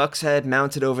was a buck's head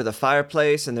mounted over the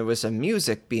fireplace, and there was some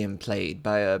music being played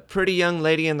by a pretty young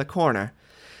lady in the corner,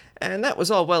 and that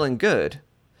was all well and good.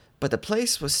 But the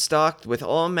place was stocked with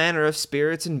all manner of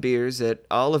spirits and beers that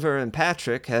Oliver and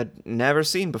Patrick had never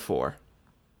seen before.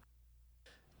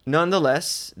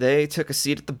 Nonetheless, they took a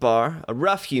seat at the bar, a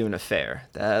rough-hewn affair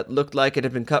that looked like it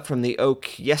had been cut from the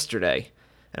oak yesterday,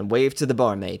 and waved to the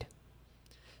barmaid.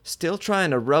 Still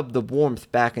trying to rub the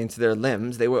warmth back into their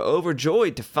limbs, they were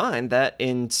overjoyed to find that,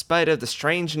 in spite of the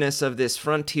strangeness of this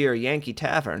frontier Yankee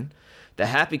tavern, the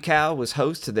Happy Cow was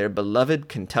host to their beloved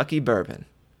Kentucky bourbon.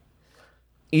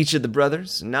 Each of the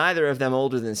brothers, neither of them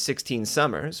older than 16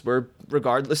 summers, were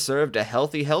regardless served a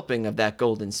healthy helping of that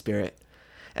golden spirit,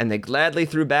 and they gladly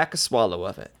threw back a swallow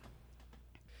of it.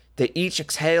 They each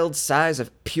exhaled sighs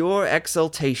of pure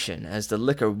exultation as the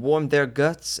liquor warmed their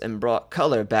guts and brought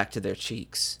color back to their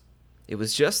cheeks. It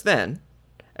was just then,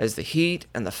 as the heat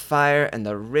and the fire and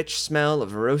the rich smell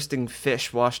of roasting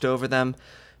fish washed over them,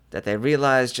 that they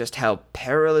realized just how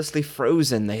perilously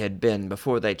frozen they had been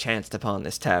before they chanced upon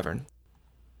this tavern.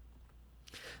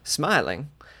 Smiling,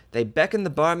 they beckoned the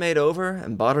barmaid over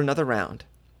and bought another round.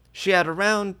 She had a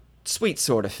round, sweet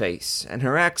sort of face, and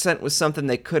her accent was something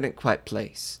they couldn't quite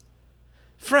place.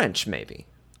 French, maybe.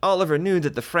 Oliver knew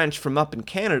that the French from up in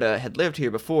Canada had lived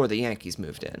here before the Yankees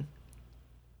moved in.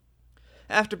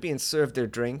 After being served their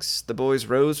drinks, the boys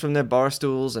rose from their bar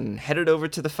stools and headed over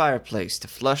to the fireplace to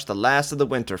flush the last of the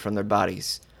winter from their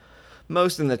bodies.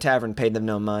 Most in the tavern paid them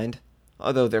no mind.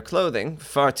 although their clothing,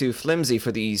 far too flimsy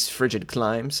for these frigid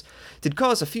climes, did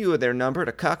cause a few of their number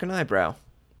to cock an eyebrow.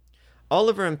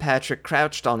 Oliver and Patrick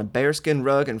crouched on a bearskin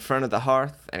rug in front of the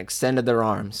hearth and extended their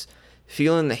arms,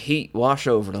 feeling the heat wash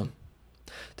over them.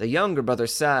 The younger brother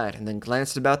sighed and then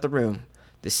glanced about the room,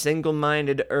 the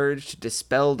single-minded urge to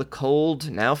dispel the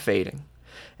cold now fading,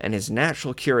 and his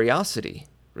natural curiosity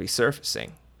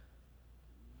resurfacing.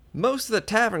 Most of the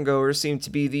tavern-goers seemed to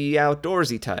be the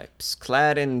outdoorsy types,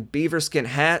 clad in beaverskin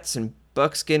hats and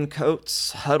buckskin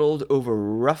coats, huddled over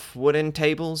rough wooden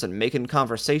tables and making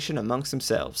conversation amongst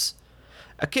themselves.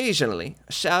 Occasionally,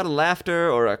 a shout of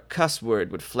laughter or a cuss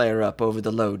word would flare up over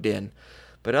the low din,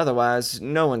 but otherwise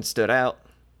no one stood out.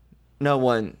 No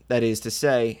one, that is to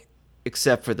say,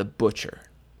 except for the butcher.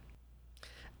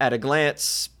 At a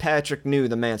glance, Patrick knew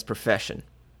the man's profession.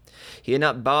 He had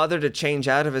not bothered to change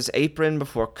out of his apron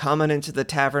before coming into the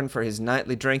tavern for his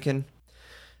nightly drinking.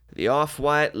 The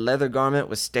off-white leather garment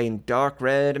was stained dark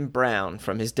red and brown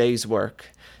from his day's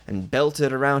work, and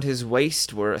belted around his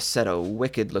waist were a set of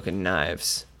wicked-looking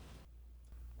knives.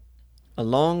 A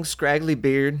long, scraggly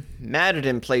beard, matted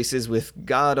in places with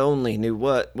God only knew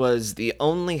what, was the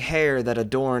only hair that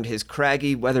adorned his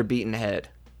craggy, weather-beaten head.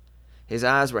 His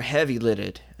eyes were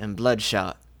heavy-lidded and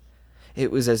bloodshot. It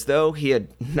was as though he had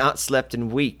not slept in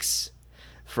weeks.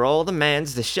 For all the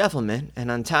man's dishevelment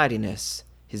and untidiness,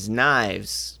 his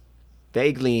knives,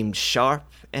 they gleamed sharp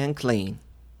and clean.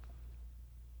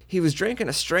 He was drinking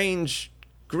a strange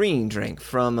green drink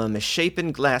from a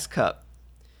misshapen glass cup.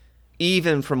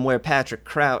 Even from where Patrick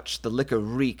crouched, the liquor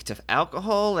reeked of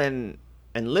alcohol and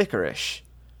licorice.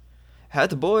 Had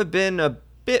the boy been a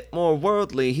bit more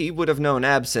worldly, he would have known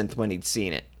absinthe when he'd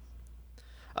seen it.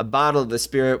 A bottle of the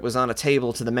spirit was on a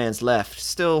table to the man's left,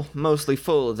 still mostly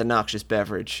full of the noxious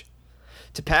beverage.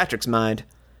 To Patrick's mind,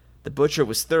 the butcher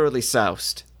was thoroughly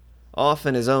soused, off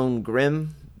in his own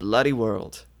grim, bloody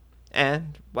world.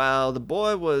 And, while the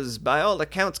boy was by all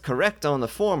accounts correct on the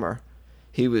former,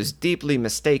 he was deeply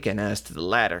mistaken as to the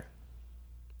latter.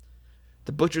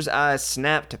 The butcher's eyes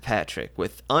snapped to Patrick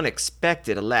with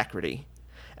unexpected alacrity,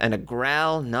 and a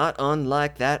growl not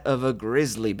unlike that of a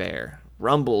grizzly bear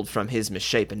rumbled from his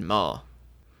misshapen maw.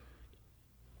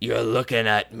 "You're looking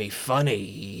at me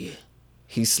funny,"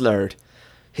 he slurred,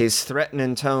 his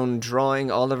threatening tone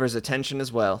drawing Oliver's attention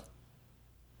as well.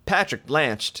 Patrick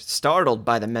blanched, startled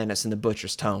by the menace in the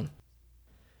butcher's tone.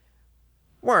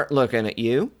 "Weren't looking at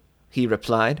you," he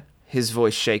replied, his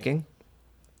voice shaking.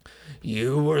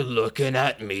 "You were looking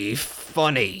at me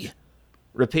funny,"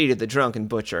 repeated the drunken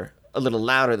butcher, a little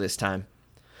louder this time.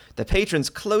 The patrons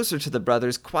closer to the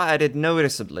brothers quieted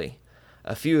noticeably,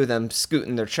 a few of them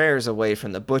scooting their chairs away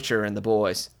from the butcher and the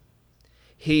boys.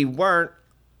 "He weren't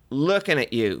looking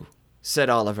at you," said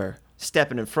Oliver,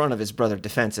 stepping in front of his brother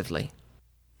defensively.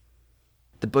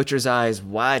 The butcher's eyes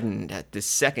widened at this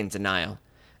second denial,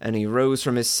 and he rose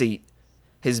from his seat.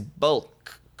 His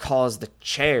bulk caused the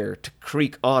chair to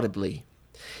creak audibly.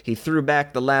 He threw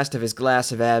back the last of his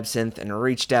glass of absinthe and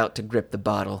reached out to grip the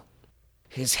bottle.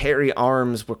 His hairy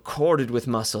arms were corded with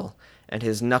muscle, and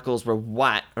his knuckles were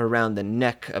white around the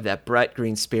neck of that bright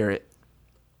green spirit.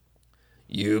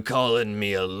 "You calling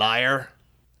me a liar?"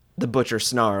 the butcher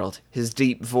snarled, his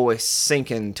deep voice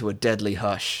sinking to a deadly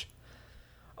hush.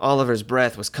 Oliver's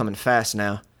breath was coming fast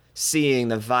now, seeing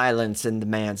the violence in the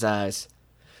man's eyes.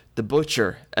 The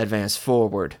butcher advanced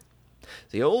forward.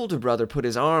 The older brother put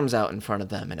his arms out in front of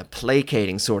them in a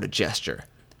placating sort of gesture,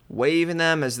 waving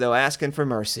them as though asking for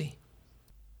mercy.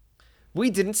 "We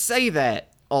didn't say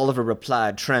that," Oliver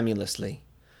replied tremulously.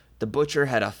 The butcher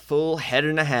had a full head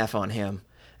and a half on him,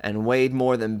 and weighed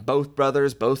more than both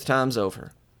brothers both times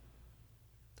over.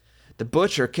 The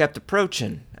butcher kept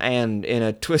approaching, and, in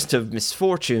a twist of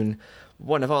misfortune,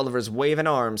 one of Oliver's waving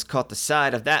arms caught the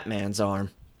side of that man's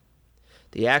arm.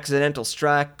 The accidental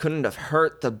strike couldn't have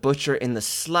hurt the butcher in the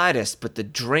slightest, but the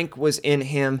drink was in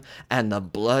him, and the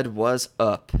blood was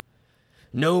up.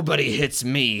 "Nobody hits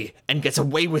me and gets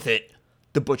away with it,"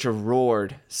 the butcher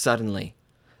roared suddenly,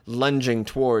 lunging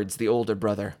towards the older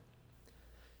brother.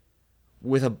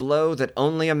 With a blow that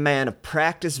only a man of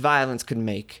practiced violence could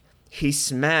make, he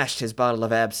smashed his bottle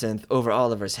of absinthe over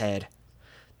Oliver's head.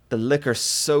 The liquor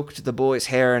soaked the boy's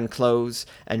hair and clothes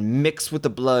and mixed with the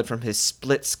blood from his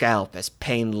split scalp as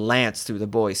pain lanced through the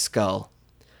boy's skull,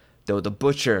 though the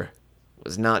butcher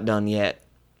was not done yet.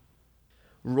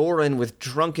 Roaring with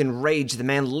drunken rage, the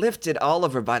man lifted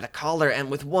Oliver by the collar and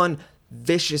with one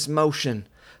vicious motion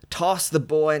tossed the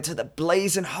boy into the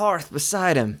blazing hearth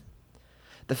beside him.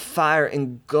 The fire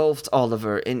engulfed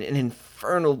Oliver in an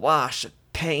infernal wash of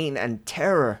pain and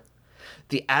terror.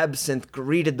 The absinthe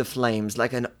greeted the flames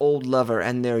like an old lover,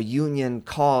 and their union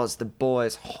caused the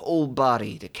boy's whole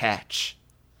body to catch.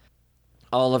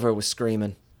 Oliver was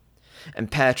screaming,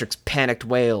 and Patrick's panicked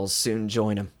wails soon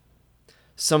joined him.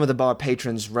 Some of the bar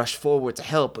patrons rushed forward to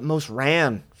help, but most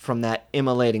ran from that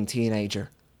immolating teenager.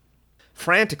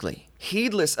 Frantically,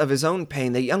 heedless of his own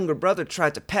pain, the younger brother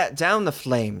tried to pat down the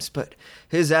flames, but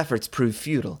his efforts proved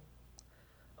futile.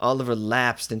 Oliver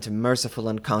lapsed into merciful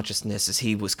unconsciousness as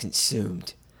he was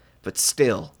consumed. But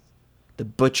still, the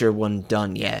butcher wasn't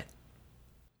done yet.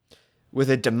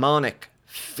 With a demonic,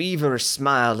 feverish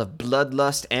smile of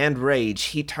bloodlust and rage,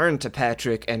 he turned to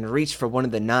Patrick and reached for one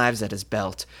of the knives at his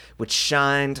belt, which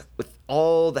shined with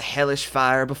all the hellish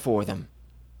fire before them.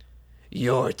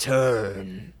 "Your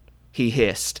turn," he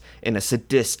hissed in a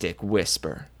sadistic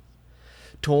whisper.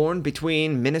 Torn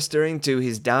between ministering to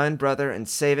his dying brother and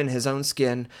saving his own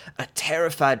skin, a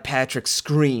terrified Patrick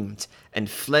screamed and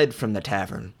fled from the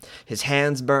tavern, his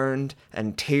hands burned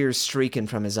and tears streaking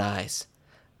from his eyes.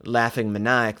 Laughing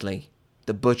maniacally,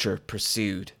 the butcher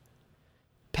pursued.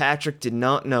 Patrick did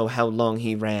not know how long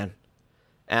he ran.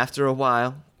 After a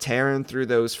while, tearing through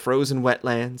those frozen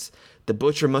wetlands, the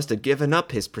butcher must have given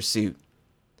up his pursuit.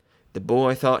 The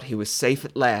boy thought he was safe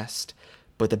at last,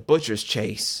 but the butcher's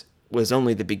chase was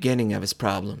only the beginning of his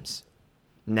problems.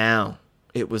 Now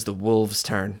it was the wolves'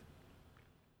 turn.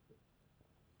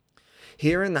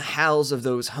 Hearing the howls of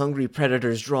those hungry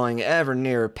predators drawing ever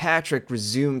nearer, Patrick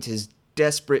resumed his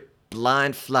desperate,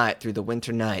 blind flight through the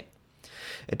winter night.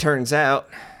 It turns out,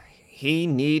 he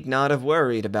need not have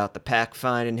worried about the pack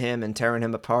finding him and tearing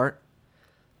him apart.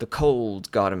 The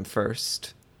cold got him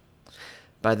first.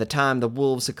 By the time the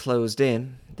wolves had closed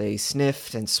in, they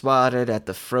sniffed and swatted at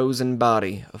the frozen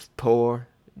body of poor,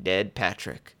 dead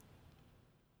Patrick.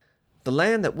 The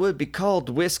land that would be called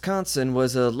Wisconsin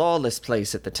was a lawless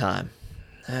place at the time,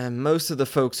 and most of the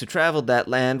folks who traveled that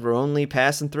land were only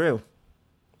passing through.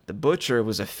 The butcher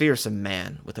was a fearsome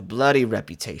man with a bloody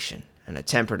reputation and a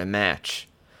temper to match.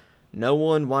 No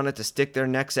one wanted to stick their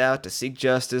necks out to seek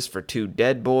justice for two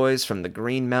dead boys from the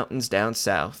Green Mountains down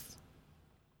south.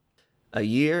 A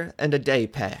year and a day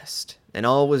passed, and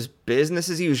all was business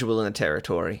as usual in the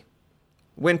territory.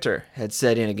 Winter had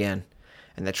set in again,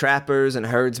 and the trappers and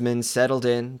herdsmen settled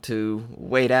in to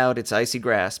wait out its icy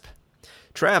grasp.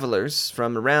 Travelers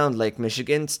from around Lake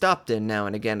Michigan stopped in now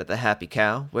and again at the Happy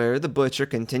Cow, where the butcher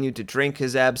continued to drink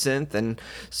his absinthe and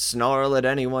snarl at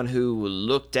anyone who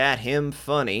looked at him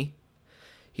funny.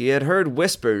 He had heard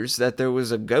whispers that there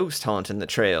was a ghost haunting the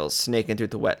trails snaking through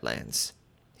the wetlands.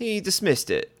 He dismissed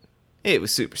it. It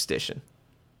was superstition.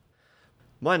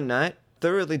 One night,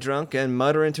 thoroughly drunk and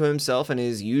muttering to himself in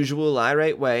his usual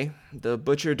irate way, the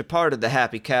butcher departed the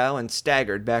Happy Cow and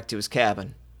staggered back to his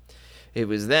cabin. It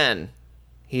was then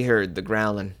he heard the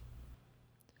growling.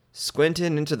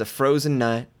 Squinting into the frozen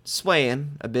night,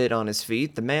 swaying a bit on his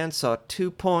feet, the man saw 2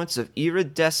 points of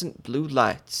iridescent blue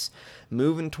lights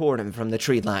moving toward him from the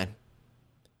tree line.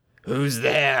 "Who's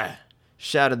there?"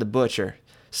 shouted the butcher,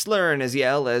 slurring his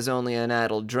yell as only an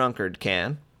idle drunkard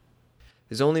can.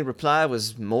 His only reply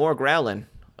was more growling,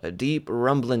 a deep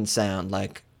rumbling sound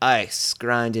like ice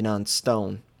grinding on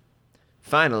stone.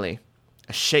 Finally,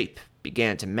 a shape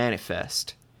began to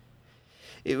manifest.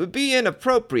 It would be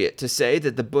inappropriate to say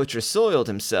that the butcher soiled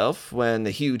himself when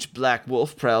the huge black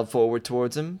wolf prowled forward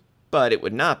towards him, but it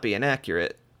would not be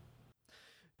inaccurate.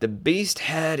 The beast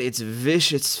had its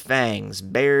vicious fangs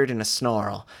bared in a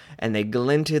snarl, and they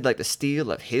glinted like the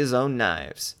steel of his own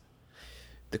knives.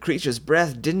 The creature's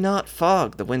breath did not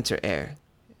fog the winter air,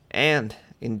 and,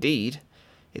 indeed,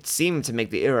 it seemed to make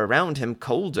the air around him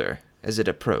colder as it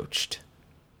approached.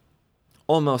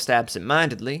 Almost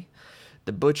absent-mindedly,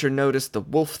 the butcher noticed the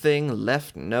wolf thing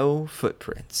left no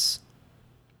footprints.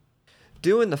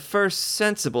 Doing the first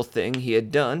sensible thing he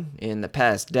had done in the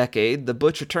past decade, the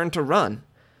butcher turned to run,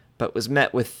 but was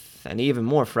met with an even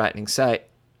more frightening sight.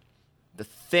 The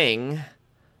thing,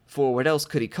 for what else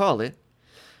could he call it,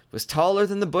 was taller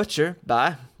than the butcher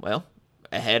by, well,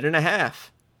 a head and a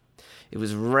half. It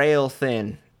was rail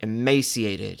thin,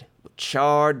 emaciated, with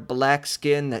charred black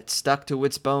skin that stuck to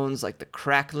its bones like the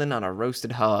crackling on a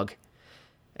roasted hog.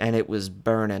 And it was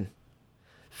burning.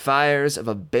 Fires of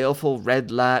a baleful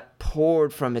red light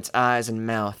poured from its eyes and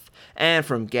mouth, and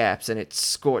from gaps in its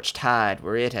scorched hide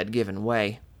where it had given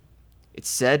way. It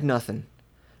said nothing,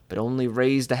 but only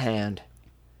raised a hand.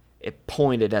 It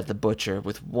pointed at the butcher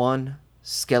with one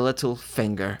skeletal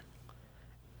finger,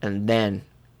 and then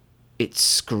it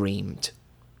screamed.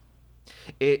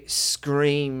 It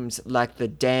screamed like the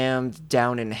damned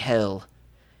down in hell.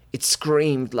 It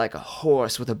screamed like a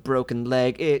horse with a broken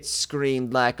leg. It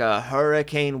screamed like a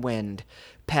hurricane wind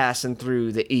passing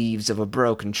through the eaves of a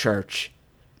broken church.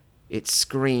 It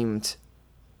screamed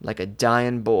like a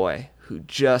dying boy who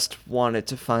just wanted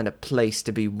to find a place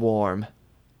to be warm.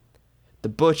 The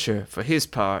butcher, for his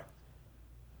part,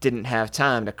 didn't have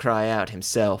time to cry out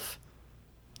himself.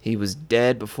 He was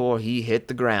dead before he hit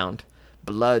the ground,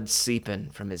 blood seeping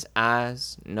from his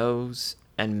eyes, nose,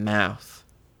 and mouth.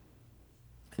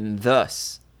 And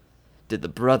thus did the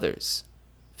brothers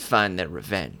find their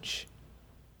revenge.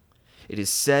 It is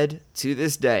said to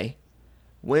this day,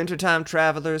 wintertime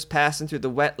travelers passing through the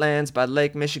wetlands by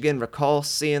Lake Michigan recall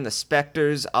seeing the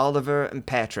specters Oliver and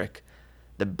Patrick,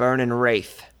 the burning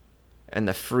wraith, and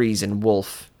the freezing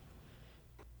wolf.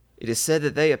 It is said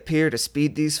that they appear to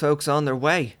speed these folks on their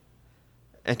way,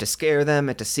 and to scare them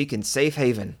into seeking safe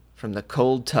haven from the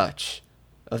cold touch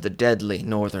of the deadly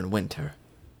northern winter.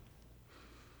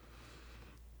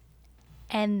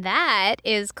 And that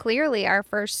is clearly our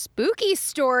first spooky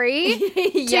story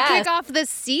Yes. to kick off the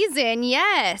season.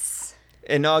 Yes.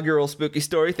 Inaugural spooky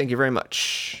story, thank you very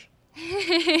much.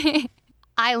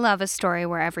 I love a story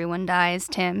where everyone dies,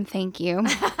 Tim. Thank you.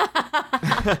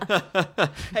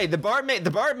 Hey, the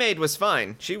barmaid was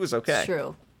fine. She was okay. It's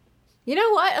true. You know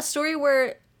what? A story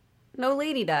where no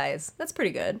lady dies. That's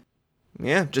pretty good.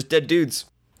 Yeah, just dead dudes.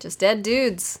 Just dead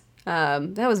dudes.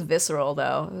 That was visceral,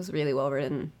 though. It was really well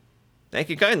written. Thank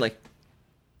you kindly.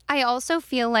 I also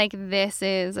feel like this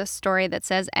is a story that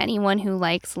says anyone who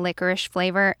likes licorice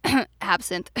flavor,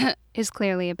 absinthe, is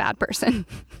clearly a bad person.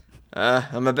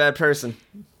 I'm a bad person.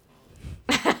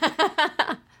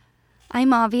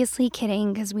 I'm obviously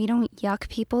kidding because we don't yuck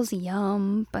people's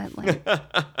yum, but like,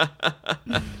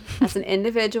 As an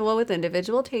individual with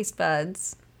individual taste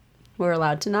buds, we're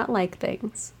allowed to not like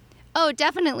things. oh,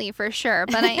 definitely for sure.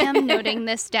 But I am noting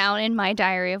this down in my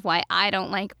diary of why I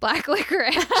don't like black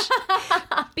licorice.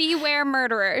 Beware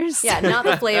murderers. Yeah, not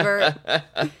the flavor.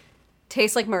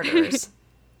 Tastes like murderers.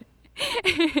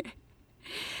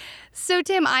 So,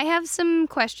 Tim, I have some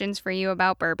questions for you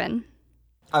about bourbon.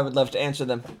 I would love to answer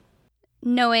them.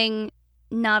 Knowing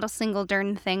not a single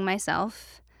darn thing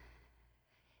myself,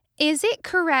 is it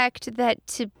correct that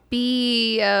to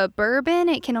be a bourbon,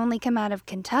 it can only come out of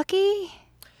Kentucky?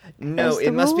 No, Those the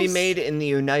it must be rules? made in the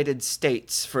United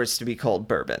States for it to be called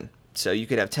bourbon. So you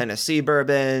could have Tennessee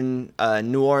bourbon,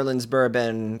 New Orleans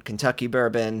bourbon, Kentucky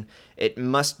bourbon. It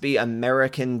must be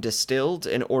American distilled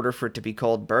in order for it to be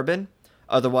called bourbon.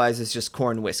 Otherwise, it's just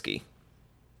corn whiskey.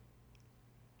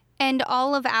 And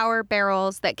all of our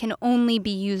barrels that can only be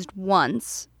used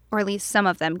once, or at least some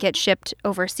of them, get shipped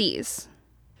overseas.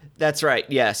 That's right,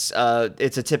 yes.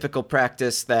 It's a typical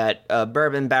practice that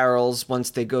bourbon barrels,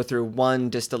 once they go through one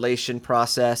distillation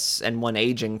process and one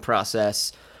aging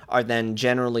process, are then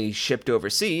generally shipped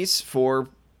overseas for,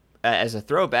 as a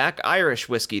throwback, Irish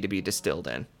whiskey to be distilled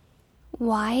in.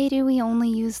 Why do we only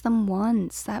use them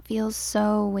once? That feels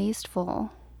so wasteful.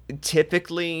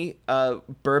 Typically,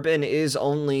 bourbon is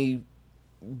only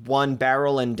one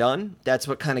barrel and done. That's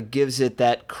what kind of gives it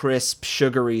that crisp,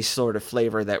 sugary sort of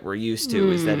flavor that we're used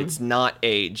to, is that it's not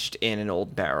aged in an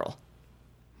old barrel.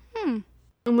 And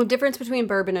the difference between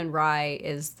bourbon and rye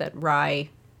is that rye,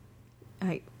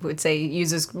 I would say,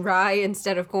 uses rye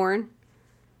instead of corn.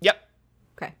 Yep,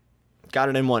 Okay. got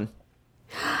it in one.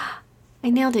 I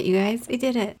nailed it, you guys. I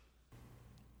did it.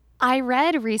 I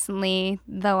read recently,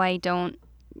 though I don't,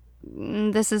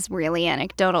 this is really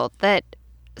anecdotal, that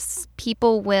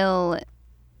people will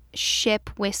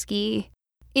ship whiskey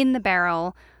in the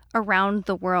barrel around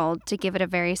the world to give it a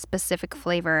very specific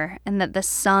flavor, and that the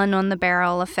sun on the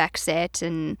barrel affects it,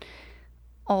 and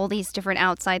all these different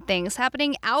outside things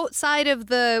happening outside of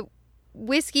the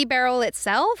whiskey barrel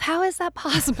itself. How is that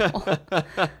possible?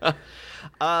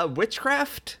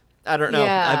 Witchcraft? I don't know.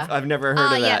 Yeah. I've never heard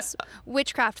of that. Yes,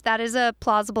 witchcraft. That is a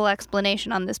plausible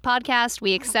explanation on this podcast.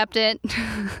 We accept it.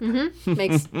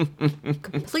 Makes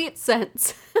complete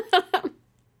sense.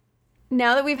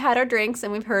 Now that we've had our drinks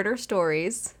and we've heard our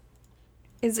stories,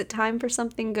 is it time for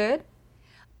something good?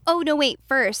 Oh, no, wait.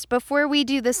 First, before we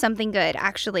do the something good,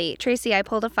 actually, Tracy, I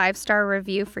pulled a 5-star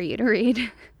review for you to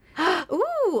read.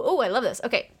 Ooh, I love this.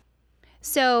 Okay.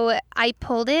 So I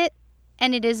pulled it,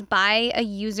 and it is by a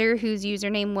user whose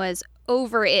username was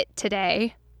Over It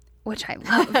Today, which I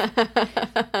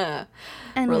love.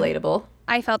 And Relatable.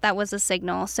 I felt that was a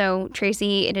signal. So,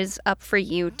 Tracy, it is up for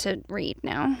you to read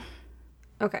now.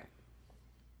 Okay.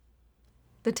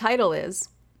 The title is,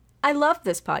 I love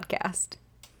this podcast.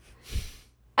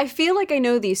 I feel like I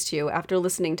know these two after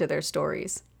listening to their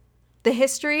stories. The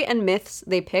history and myths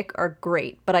they pick are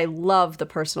great, but I love the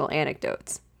personal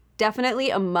anecdotes. definitely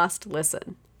a must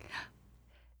listen.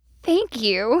 Thank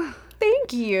you.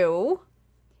 Thank you.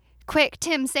 Quick,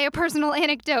 Tim, say a personal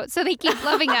anecdote so they keep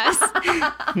loving us.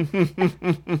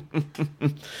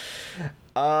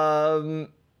 Oh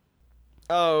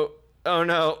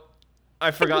no.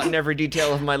 I've forgotten every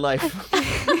detail of my life.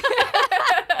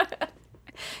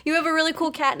 You have a really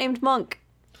cool cat named Monk.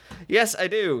 Yes, I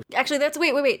do. Actually,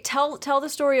 wait. Tell the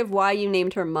story of why you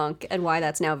named her Monk and why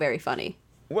that's now very funny.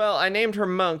 Well, I named her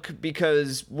Monk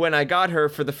because when I got her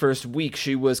for the first week,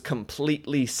 she was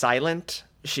completely silent.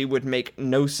 She would make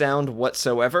no sound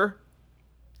whatsoever.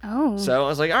 Oh. So I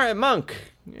was like, all right, Monk.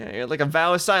 Yeah, you're like a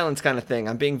vow of silence kind of thing.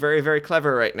 I'm being very, very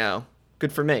clever right now.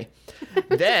 Good for me.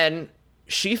 Then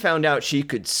she found out she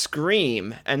could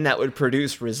scream, and that would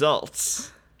produce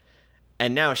results.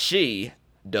 And now she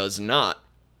does not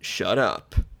shut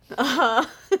up.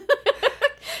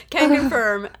 Can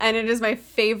confirm, and it is my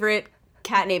favorite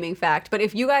cat naming fact. But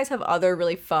if you guys have other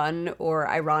really fun or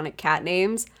ironic cat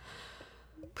names,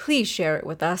 please share it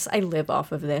with us. I live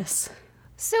off of this.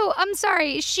 So, I'm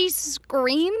sorry, she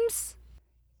screams?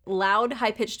 Loud,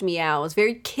 high-pitched meows.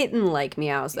 Very kitten-like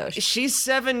meows, though. She's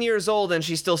 7 years old, and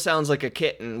she still sounds like a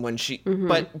kitten when she,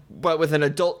 but with an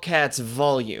adult cat's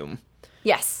volume.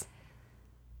 Yes.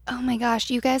 Oh my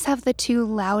gosh, you guys have the 2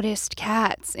 loudest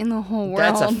cats in the whole world.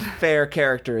 That's a fair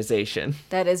characterization.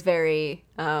 That is very,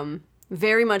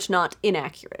 very much not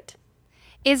inaccurate.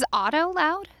 Is Otto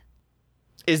loud?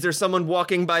 Is there someone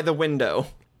walking by the window?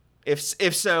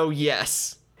 If so,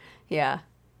 yes. Yeah.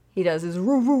 He does his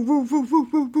woof, woof, woof, woof, woof,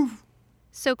 woof, woof.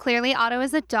 So clearly Otto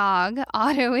is a dog.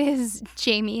 Otto is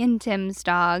Jamie and Tim's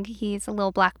dog. He's a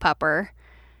little black pupper.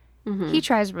 He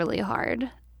tries really hard.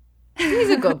 He's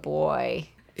a good boy.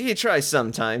 He tries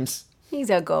sometimes. He's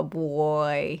a good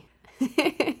boy.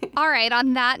 All right,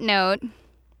 on that note,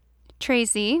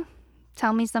 Tracy,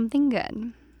 tell me something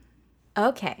good.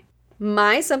 Okay.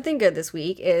 My something good this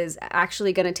week is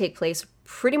actually going to take place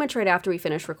pretty much right after we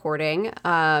finish recording.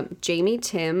 Jamie,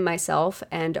 Tim, myself,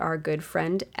 and our good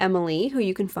friend Emily, who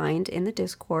you can find in the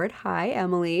Discord. Hi,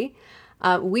 Emily.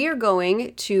 We are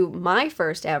going to my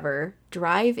first ever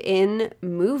drive-in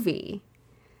movie.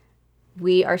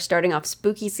 We are starting off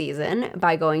spooky season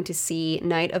by going to see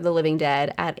Night of the Living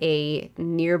Dead at a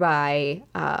nearby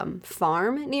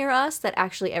farm near us that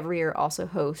actually every year also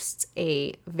hosts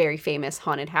a very famous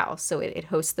haunted house. So it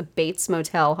hosts the Bates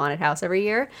Motel haunted house every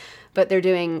year, but they're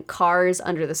doing Cars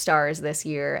Under the Stars this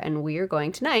year, and we are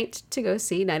going tonight to go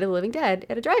see Night of the Living Dead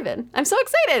at a drive-in. I'm so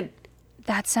excited!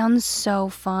 That sounds so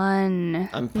fun.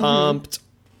 I'm pumped.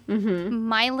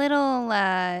 My little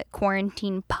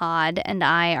quarantine pod and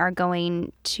I are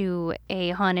going to a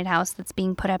haunted house that's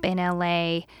being put up in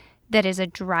LA that is a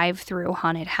drive-through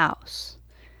haunted house.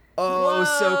 Oh,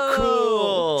 so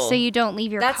cool. So you don't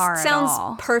leave your That car at sounds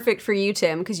all. perfect for you,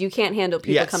 Tim, because you can't handle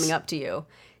people Yes. coming up to you.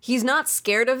 He's not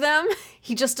scared of them.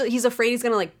 He's afraid he's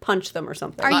going to like punch them or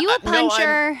something. Are you a no,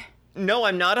 puncher? No,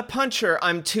 I'm not a puncher.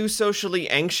 I'm too socially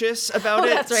anxious about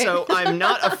it, that's right. so I'm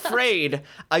not afraid.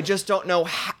 I just don't know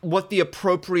what the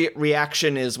appropriate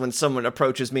reaction is when someone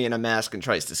approaches me in a mask and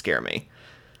tries to scare me.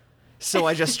 So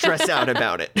I just stress out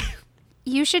about it.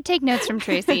 You should take notes from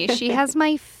Tracy. She has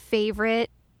my favorite.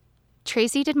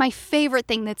 Tracy did my favorite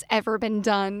thing that's ever been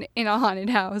done in a haunted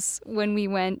house when we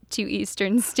went to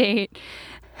Eastern State.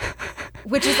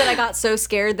 Which is that I got so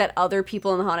scared that other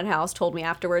people in the haunted house told me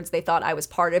afterwards they thought I was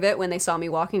part of it when they saw me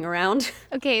walking around.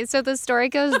 Okay, so the story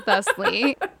goes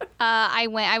thusly.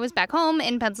 I was back home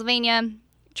in Pennsylvania.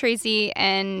 Tracy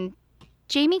and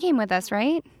Jamie came with us,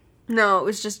 right? No, it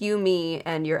was just you, me,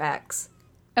 and your ex.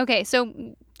 Okay, so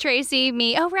Tracy,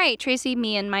 me, Tracy,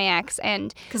 me, and my ex,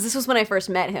 and Because this was when I first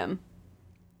met him.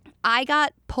 I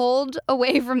got pulled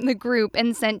away from the group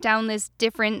and sent down this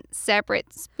different,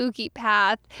 separate, spooky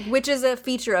path. Which is a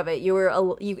feature of it.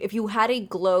 If you had a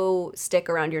glow stick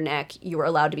around your neck, you were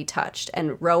allowed to be touched.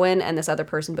 And Rowan and this other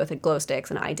person both had glow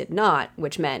sticks, and I did not,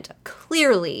 which meant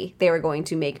clearly they were going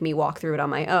to make me walk through it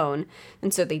on my own.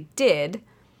 And so they did.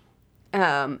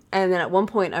 And then at one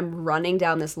point, I'm running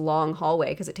down this long hallway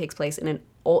because it takes place at the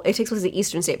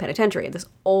Eastern State Penitentiary, this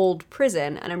old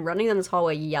prison, and I'm running down this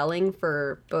hallway yelling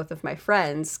for both of my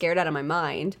friends, scared out of my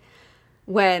mind,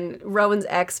 when Rowan's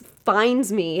ex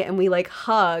finds me and we like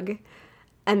hug,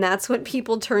 and that's when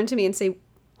people turn to me and say,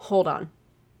 "Hold on,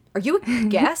 are you a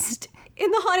guest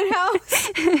in the haunted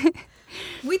house?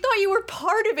 We thought you were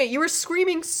part of it. You were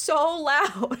screaming so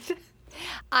loud."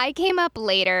 I came up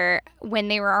later when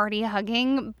they were already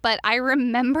hugging, but I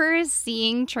remember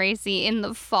seeing Tracy in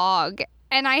the fog.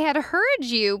 And I had heard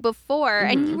you before,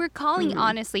 and you were calling.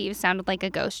 Honestly, you sounded like a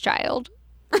ghost child.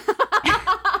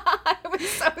 I was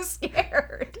so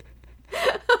scared.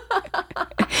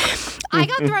 I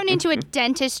got thrown into a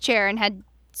dentist chair and had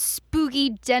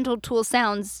spooky dental tool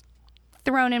sounds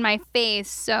thrown in my face,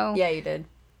 so... Yeah, you did.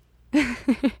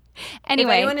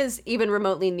 Anyway. If anyone is even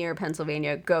remotely near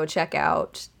Pennsylvania, go check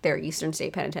out their Eastern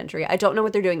State Penitentiary. I don't know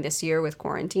what they're doing this year with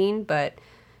quarantine, but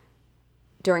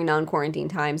during non-quarantine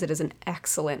times, it is an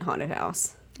excellent haunted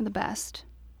house. The best.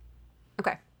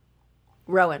 Okay.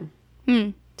 Rowan.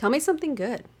 Tell me something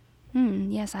good.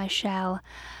 Yes, I shall.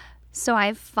 So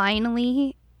I've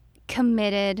finally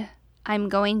committed. I'm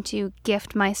going to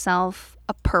gift myself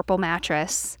a purple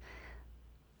mattress.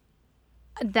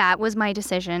 That was my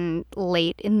decision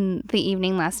late in the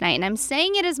evening last night. And I'm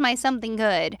saying it as my something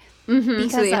good.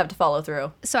 Because so you have to follow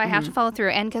through. So I have to follow through.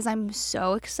 And because I'm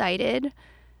so excited,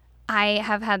 I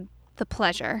have had the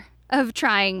pleasure of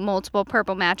trying multiple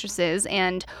purple mattresses.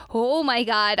 And oh my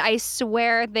God, I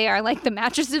swear they are like the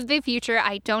mattress of the future.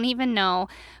 I don't even know.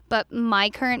 But my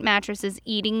current mattress is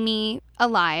eating me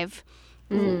alive.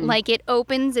 Like it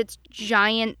opens its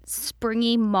giant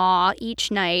springy maw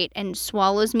each night and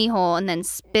swallows me whole and then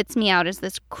spits me out as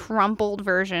this crumpled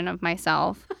version of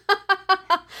myself.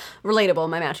 Relatable.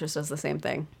 My mattress does the same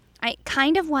thing. I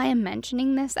kind of why I'm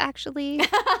mentioning this, actually.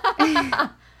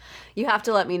 You have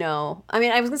to let me know. I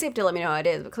mean, I was going to say you have to let me know how it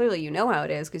is, but clearly you know how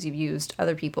it is because you've used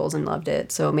other people's and loved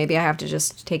it. So maybe I have to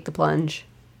just take the plunge.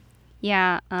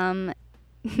 Yeah,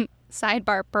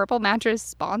 sidebar, Purple Mattress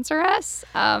sponsor us.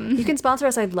 You can sponsor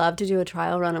us. I'd love to do a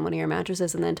trial run on one of your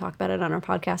mattresses and then talk about it on our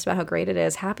podcast about how great it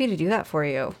is. Happy to do that for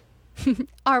you.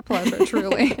 Our pleasure,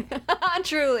 truly.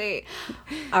 Truly.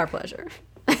 Our pleasure.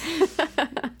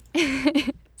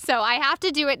 So I have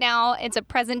to do it now. It's a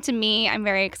present to me. I'm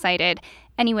very excited.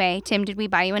 Anyway, Tim, did we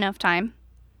buy you enough time?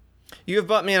 You have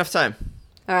bought me enough time.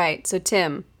 All right. So,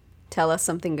 Tim, tell us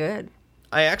something good.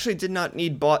 I actually did not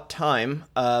need bought time,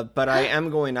 but I am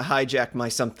going to hijack my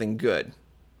something good.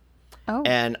 Oh.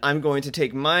 And I'm going to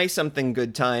take my something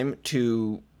good time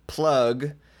to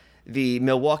plug the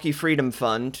Milwaukee Freedom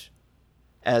Fund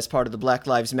as part of the Black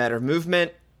Lives Matter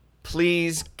movement.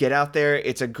 Please get out there.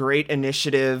 It's a great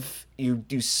initiative. You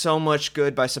do so much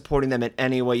good by supporting them in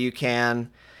any way you can.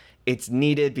 It's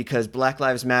needed because Black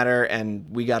Lives Matter and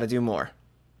we got to do more.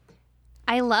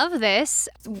 I love this.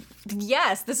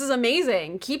 Yes, this is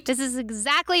amazing. This is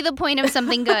exactly the point of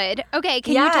something good. Okay,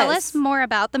 can you tell us more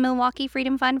about the Milwaukee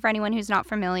Freedom Fund for anyone who's not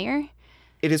familiar?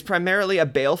 It is primarily a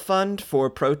bail fund for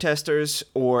protesters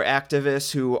or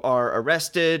activists who are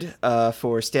arrested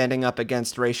for standing up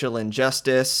against racial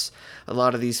injustice. A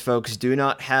lot of these folks do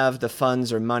not have the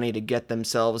funds or money to get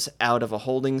themselves out of a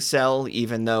holding cell,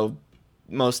 even though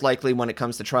most likely when it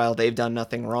comes to trial, they've done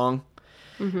nothing wrong.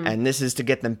 Mm-hmm. And this is to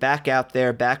get them back out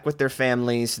there, back with their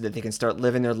families, so that they can start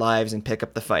living their lives and pick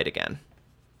up the fight again.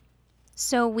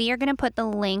 So we are going to put the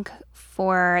link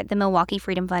for the Milwaukee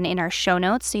Freedom Fund in our show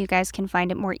notes so you guys can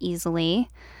find it more easily.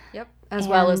 Yep. As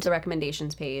well as the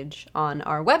recommendations page on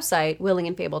our website,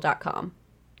 willingandfable.com.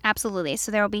 Absolutely.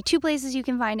 So there will be 2 places you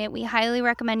can find it. We highly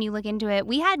recommend you look into it.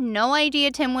 We had no idea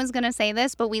Tim was going to say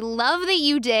this, but we love that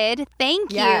you did.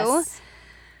 Thank you.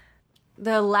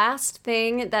 The last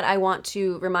thing that I want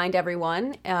to remind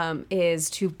everyone is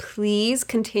to please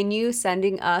continue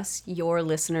sending us your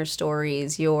listener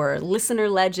stories, your listener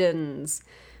legends,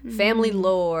 family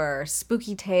lore,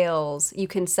 spooky tales. You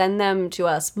can send them to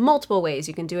us multiple ways.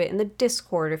 You can do it in the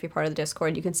Discord. If you're part of the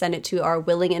Discord, you can send it to our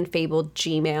Willing and Fable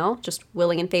Gmail, just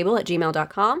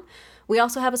willingandfable@gmail.com. We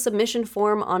also have a submission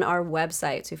form on our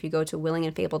website. So if you go to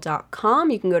willingandfable.com,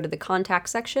 you can go to the contact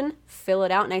section, fill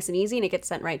it out nice and easy, and it gets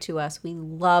sent right to us. We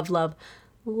love, love,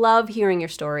 love hearing your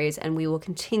stories, and we will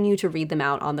continue to read them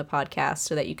out on the podcast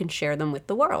so that you can share them with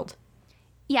the world.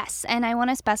 Yes, and I want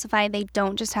to specify they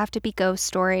don't just have to be ghost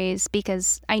stories,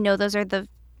 because I know those are the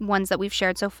ones that we've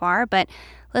shared so far, but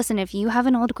listen, if you have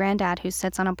an old granddad who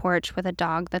sits on a porch with a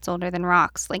dog that's older than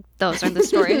rocks, like, those are the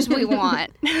stories we want.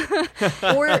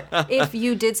 Or if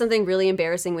you did something really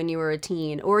embarrassing when you were a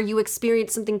teen, or you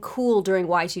experienced something cool during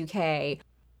Y2K,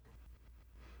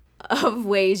 of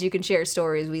ways you can share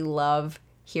stories. We love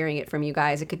hearing it from you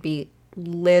guys. It could be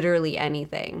literally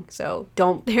anything, so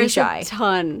don't be shy. There's a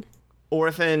ton. Or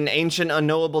if an ancient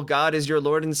unknowable god is your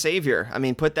Lord and Savior. I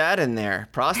mean, put that in there.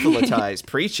 Proselytize.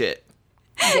 Preach it.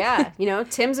 Yeah. You know,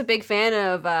 Tim's a big fan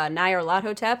of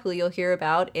Nyarlathotep, who you'll hear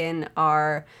about in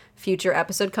our future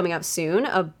episode coming up soon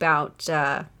about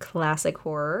classic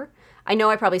horror. I know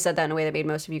I probably said that in a way that made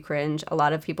most of you cringe. A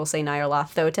lot of people say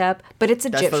Nyarlathotep, but it's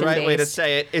Egyptian-based. That's the right way to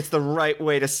say it. It's the right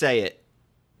way to say it.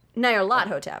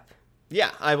 Nyarlathotep.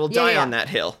 Yeah, I will die on that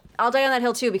hill. I'll die on that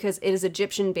hill too because it is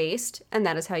Egyptian-based, and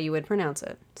that is how you would pronounce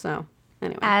it. So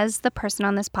Anyway. As the person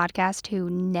on this podcast who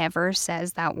never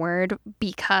says that word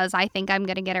because I think I'm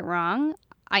going to get it wrong,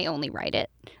 I only write it.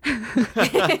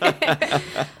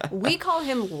 We call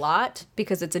him Lot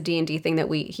because it's a D&D thing that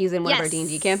he's in one of our Yes.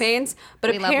 D&D campaigns.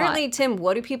 But We love apparently, Lot. Tim,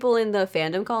 what do people in the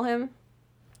fandom call him?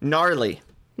 Gnarly.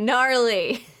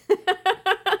 Gnarly.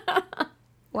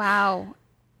 Wow.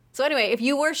 So anyway, if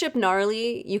you worship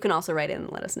Gnarly, you can also write in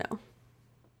and let us know.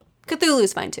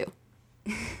 Cthulhu's fine too.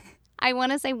 I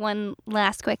want to say one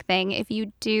last quick thing. If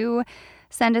you do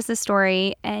send us a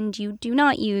story and you do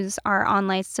not use our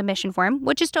online submission form,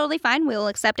 which is totally fine, we'll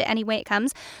accept it any way it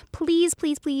comes, please,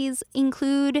 please, please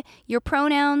include your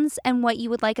pronouns and what you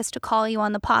would like us to call you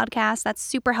on the podcast. That's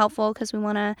super helpful because we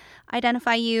want to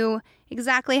identify you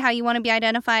exactly how you want to be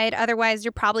identified. Otherwise,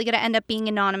 you're probably going to end up being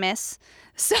anonymous.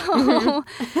 So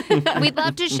we'd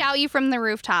love to shout you from the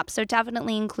rooftop. So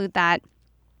definitely include that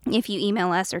if you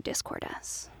email us or Discord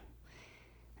us.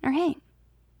 All right.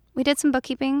 We did some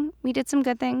bookkeeping. We did some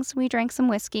good things. We drank some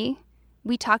whiskey.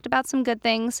 We talked about some good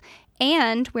things.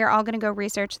 And we're all going to go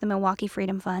research the Milwaukee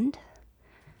Freedom Fund.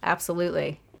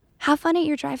 Absolutely. Have fun at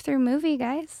your drive-through movie,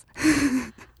 guys.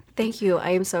 Thank you. I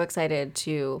am so excited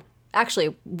to...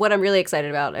 Actually, what I'm really excited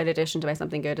about, in addition to my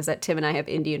something good, is that Tim and I have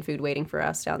Indian food waiting for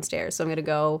us downstairs. So I'm going to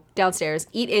go downstairs,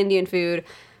 eat Indian food,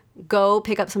 go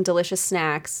pick up some delicious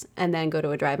snacks, and then go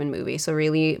to a drive-in movie. So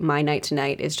really, my night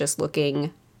tonight is just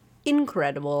looking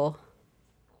incredible.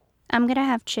 I'm going to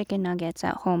have chicken nuggets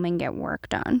at home and get work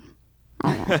done.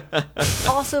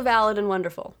 Also valid and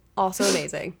wonderful. Also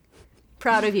amazing.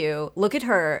 Proud of you. Look at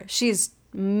her. She's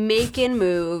making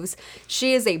moves.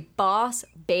 She is a boss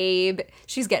babe.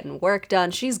 She's getting work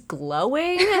done. She's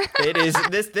glowing. It is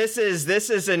this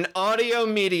is an audio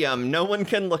medium. No one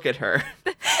can look at her.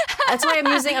 That's why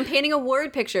I'm painting a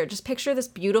word picture. Just picture this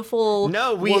beautiful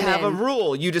No, we woman. have a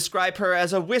rule. You describe her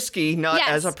as a whiskey, not Yes.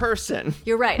 as a person.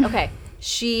 You're right. Okay.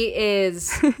 She is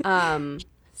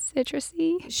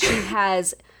Citrusy. she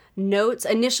has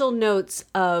initial notes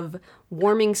of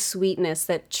warming sweetness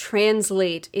that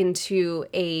translate into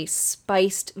a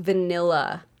spiced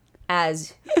vanilla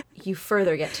as you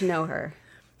further get to know her.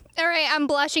 All right, I'm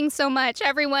blushing so much,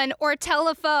 everyone. Or tell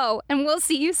a foe, and we'll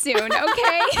see you soon,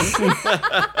 okay?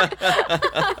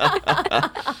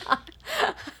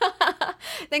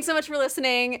 Thanks so much for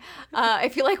listening.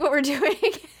 If you like what we're doing...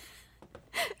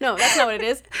 No, that's not what it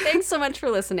is. Thanks so much for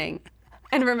listening.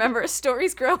 And remember,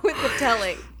 stories grow with the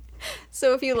telling.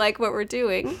 So if you like what we're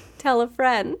doing, tell a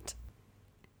friend.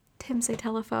 Tim, say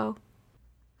tell a foe.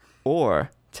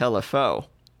 Or tell a foe.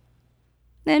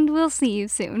 And we'll see you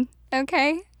soon,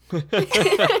 okay?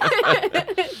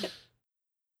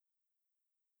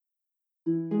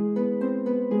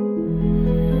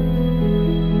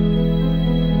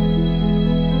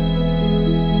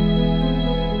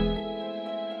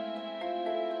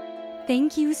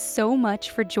 Thank you so much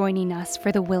for joining us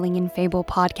for the Willing and Fable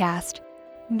podcast.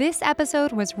 This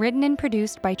episode was written and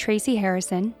produced by Tracy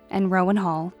Harrison and Rowan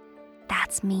Hall.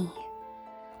 That's me.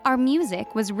 Our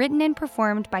music was written and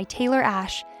performed by Taylor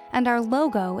Ash, and our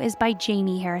logo is by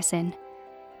Jamie Harrison.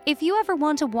 If you ever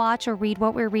want to watch or read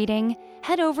what we're reading,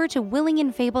 head over to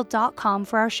willingandfable.com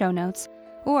for our show notes,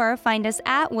 or find us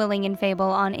at Willing and Fable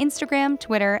on Instagram,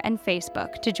 Twitter, and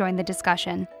Facebook to join the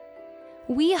discussion.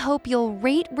 We hope you'll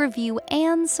rate, review,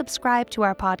 and subscribe to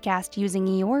our podcast using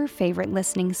your favorite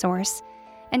listening source.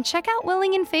 And check out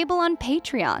Willing and Fable on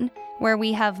Patreon, where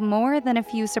we have more than a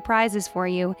few surprises for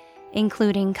you,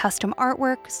 including custom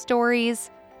artwork, stories,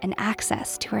 and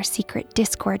access to our secret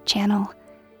Discord channel.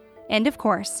 And of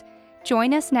course,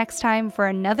 join us next time for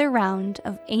another round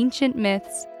of ancient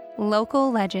myths,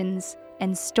 local legends,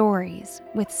 and stories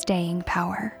with staying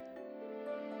power.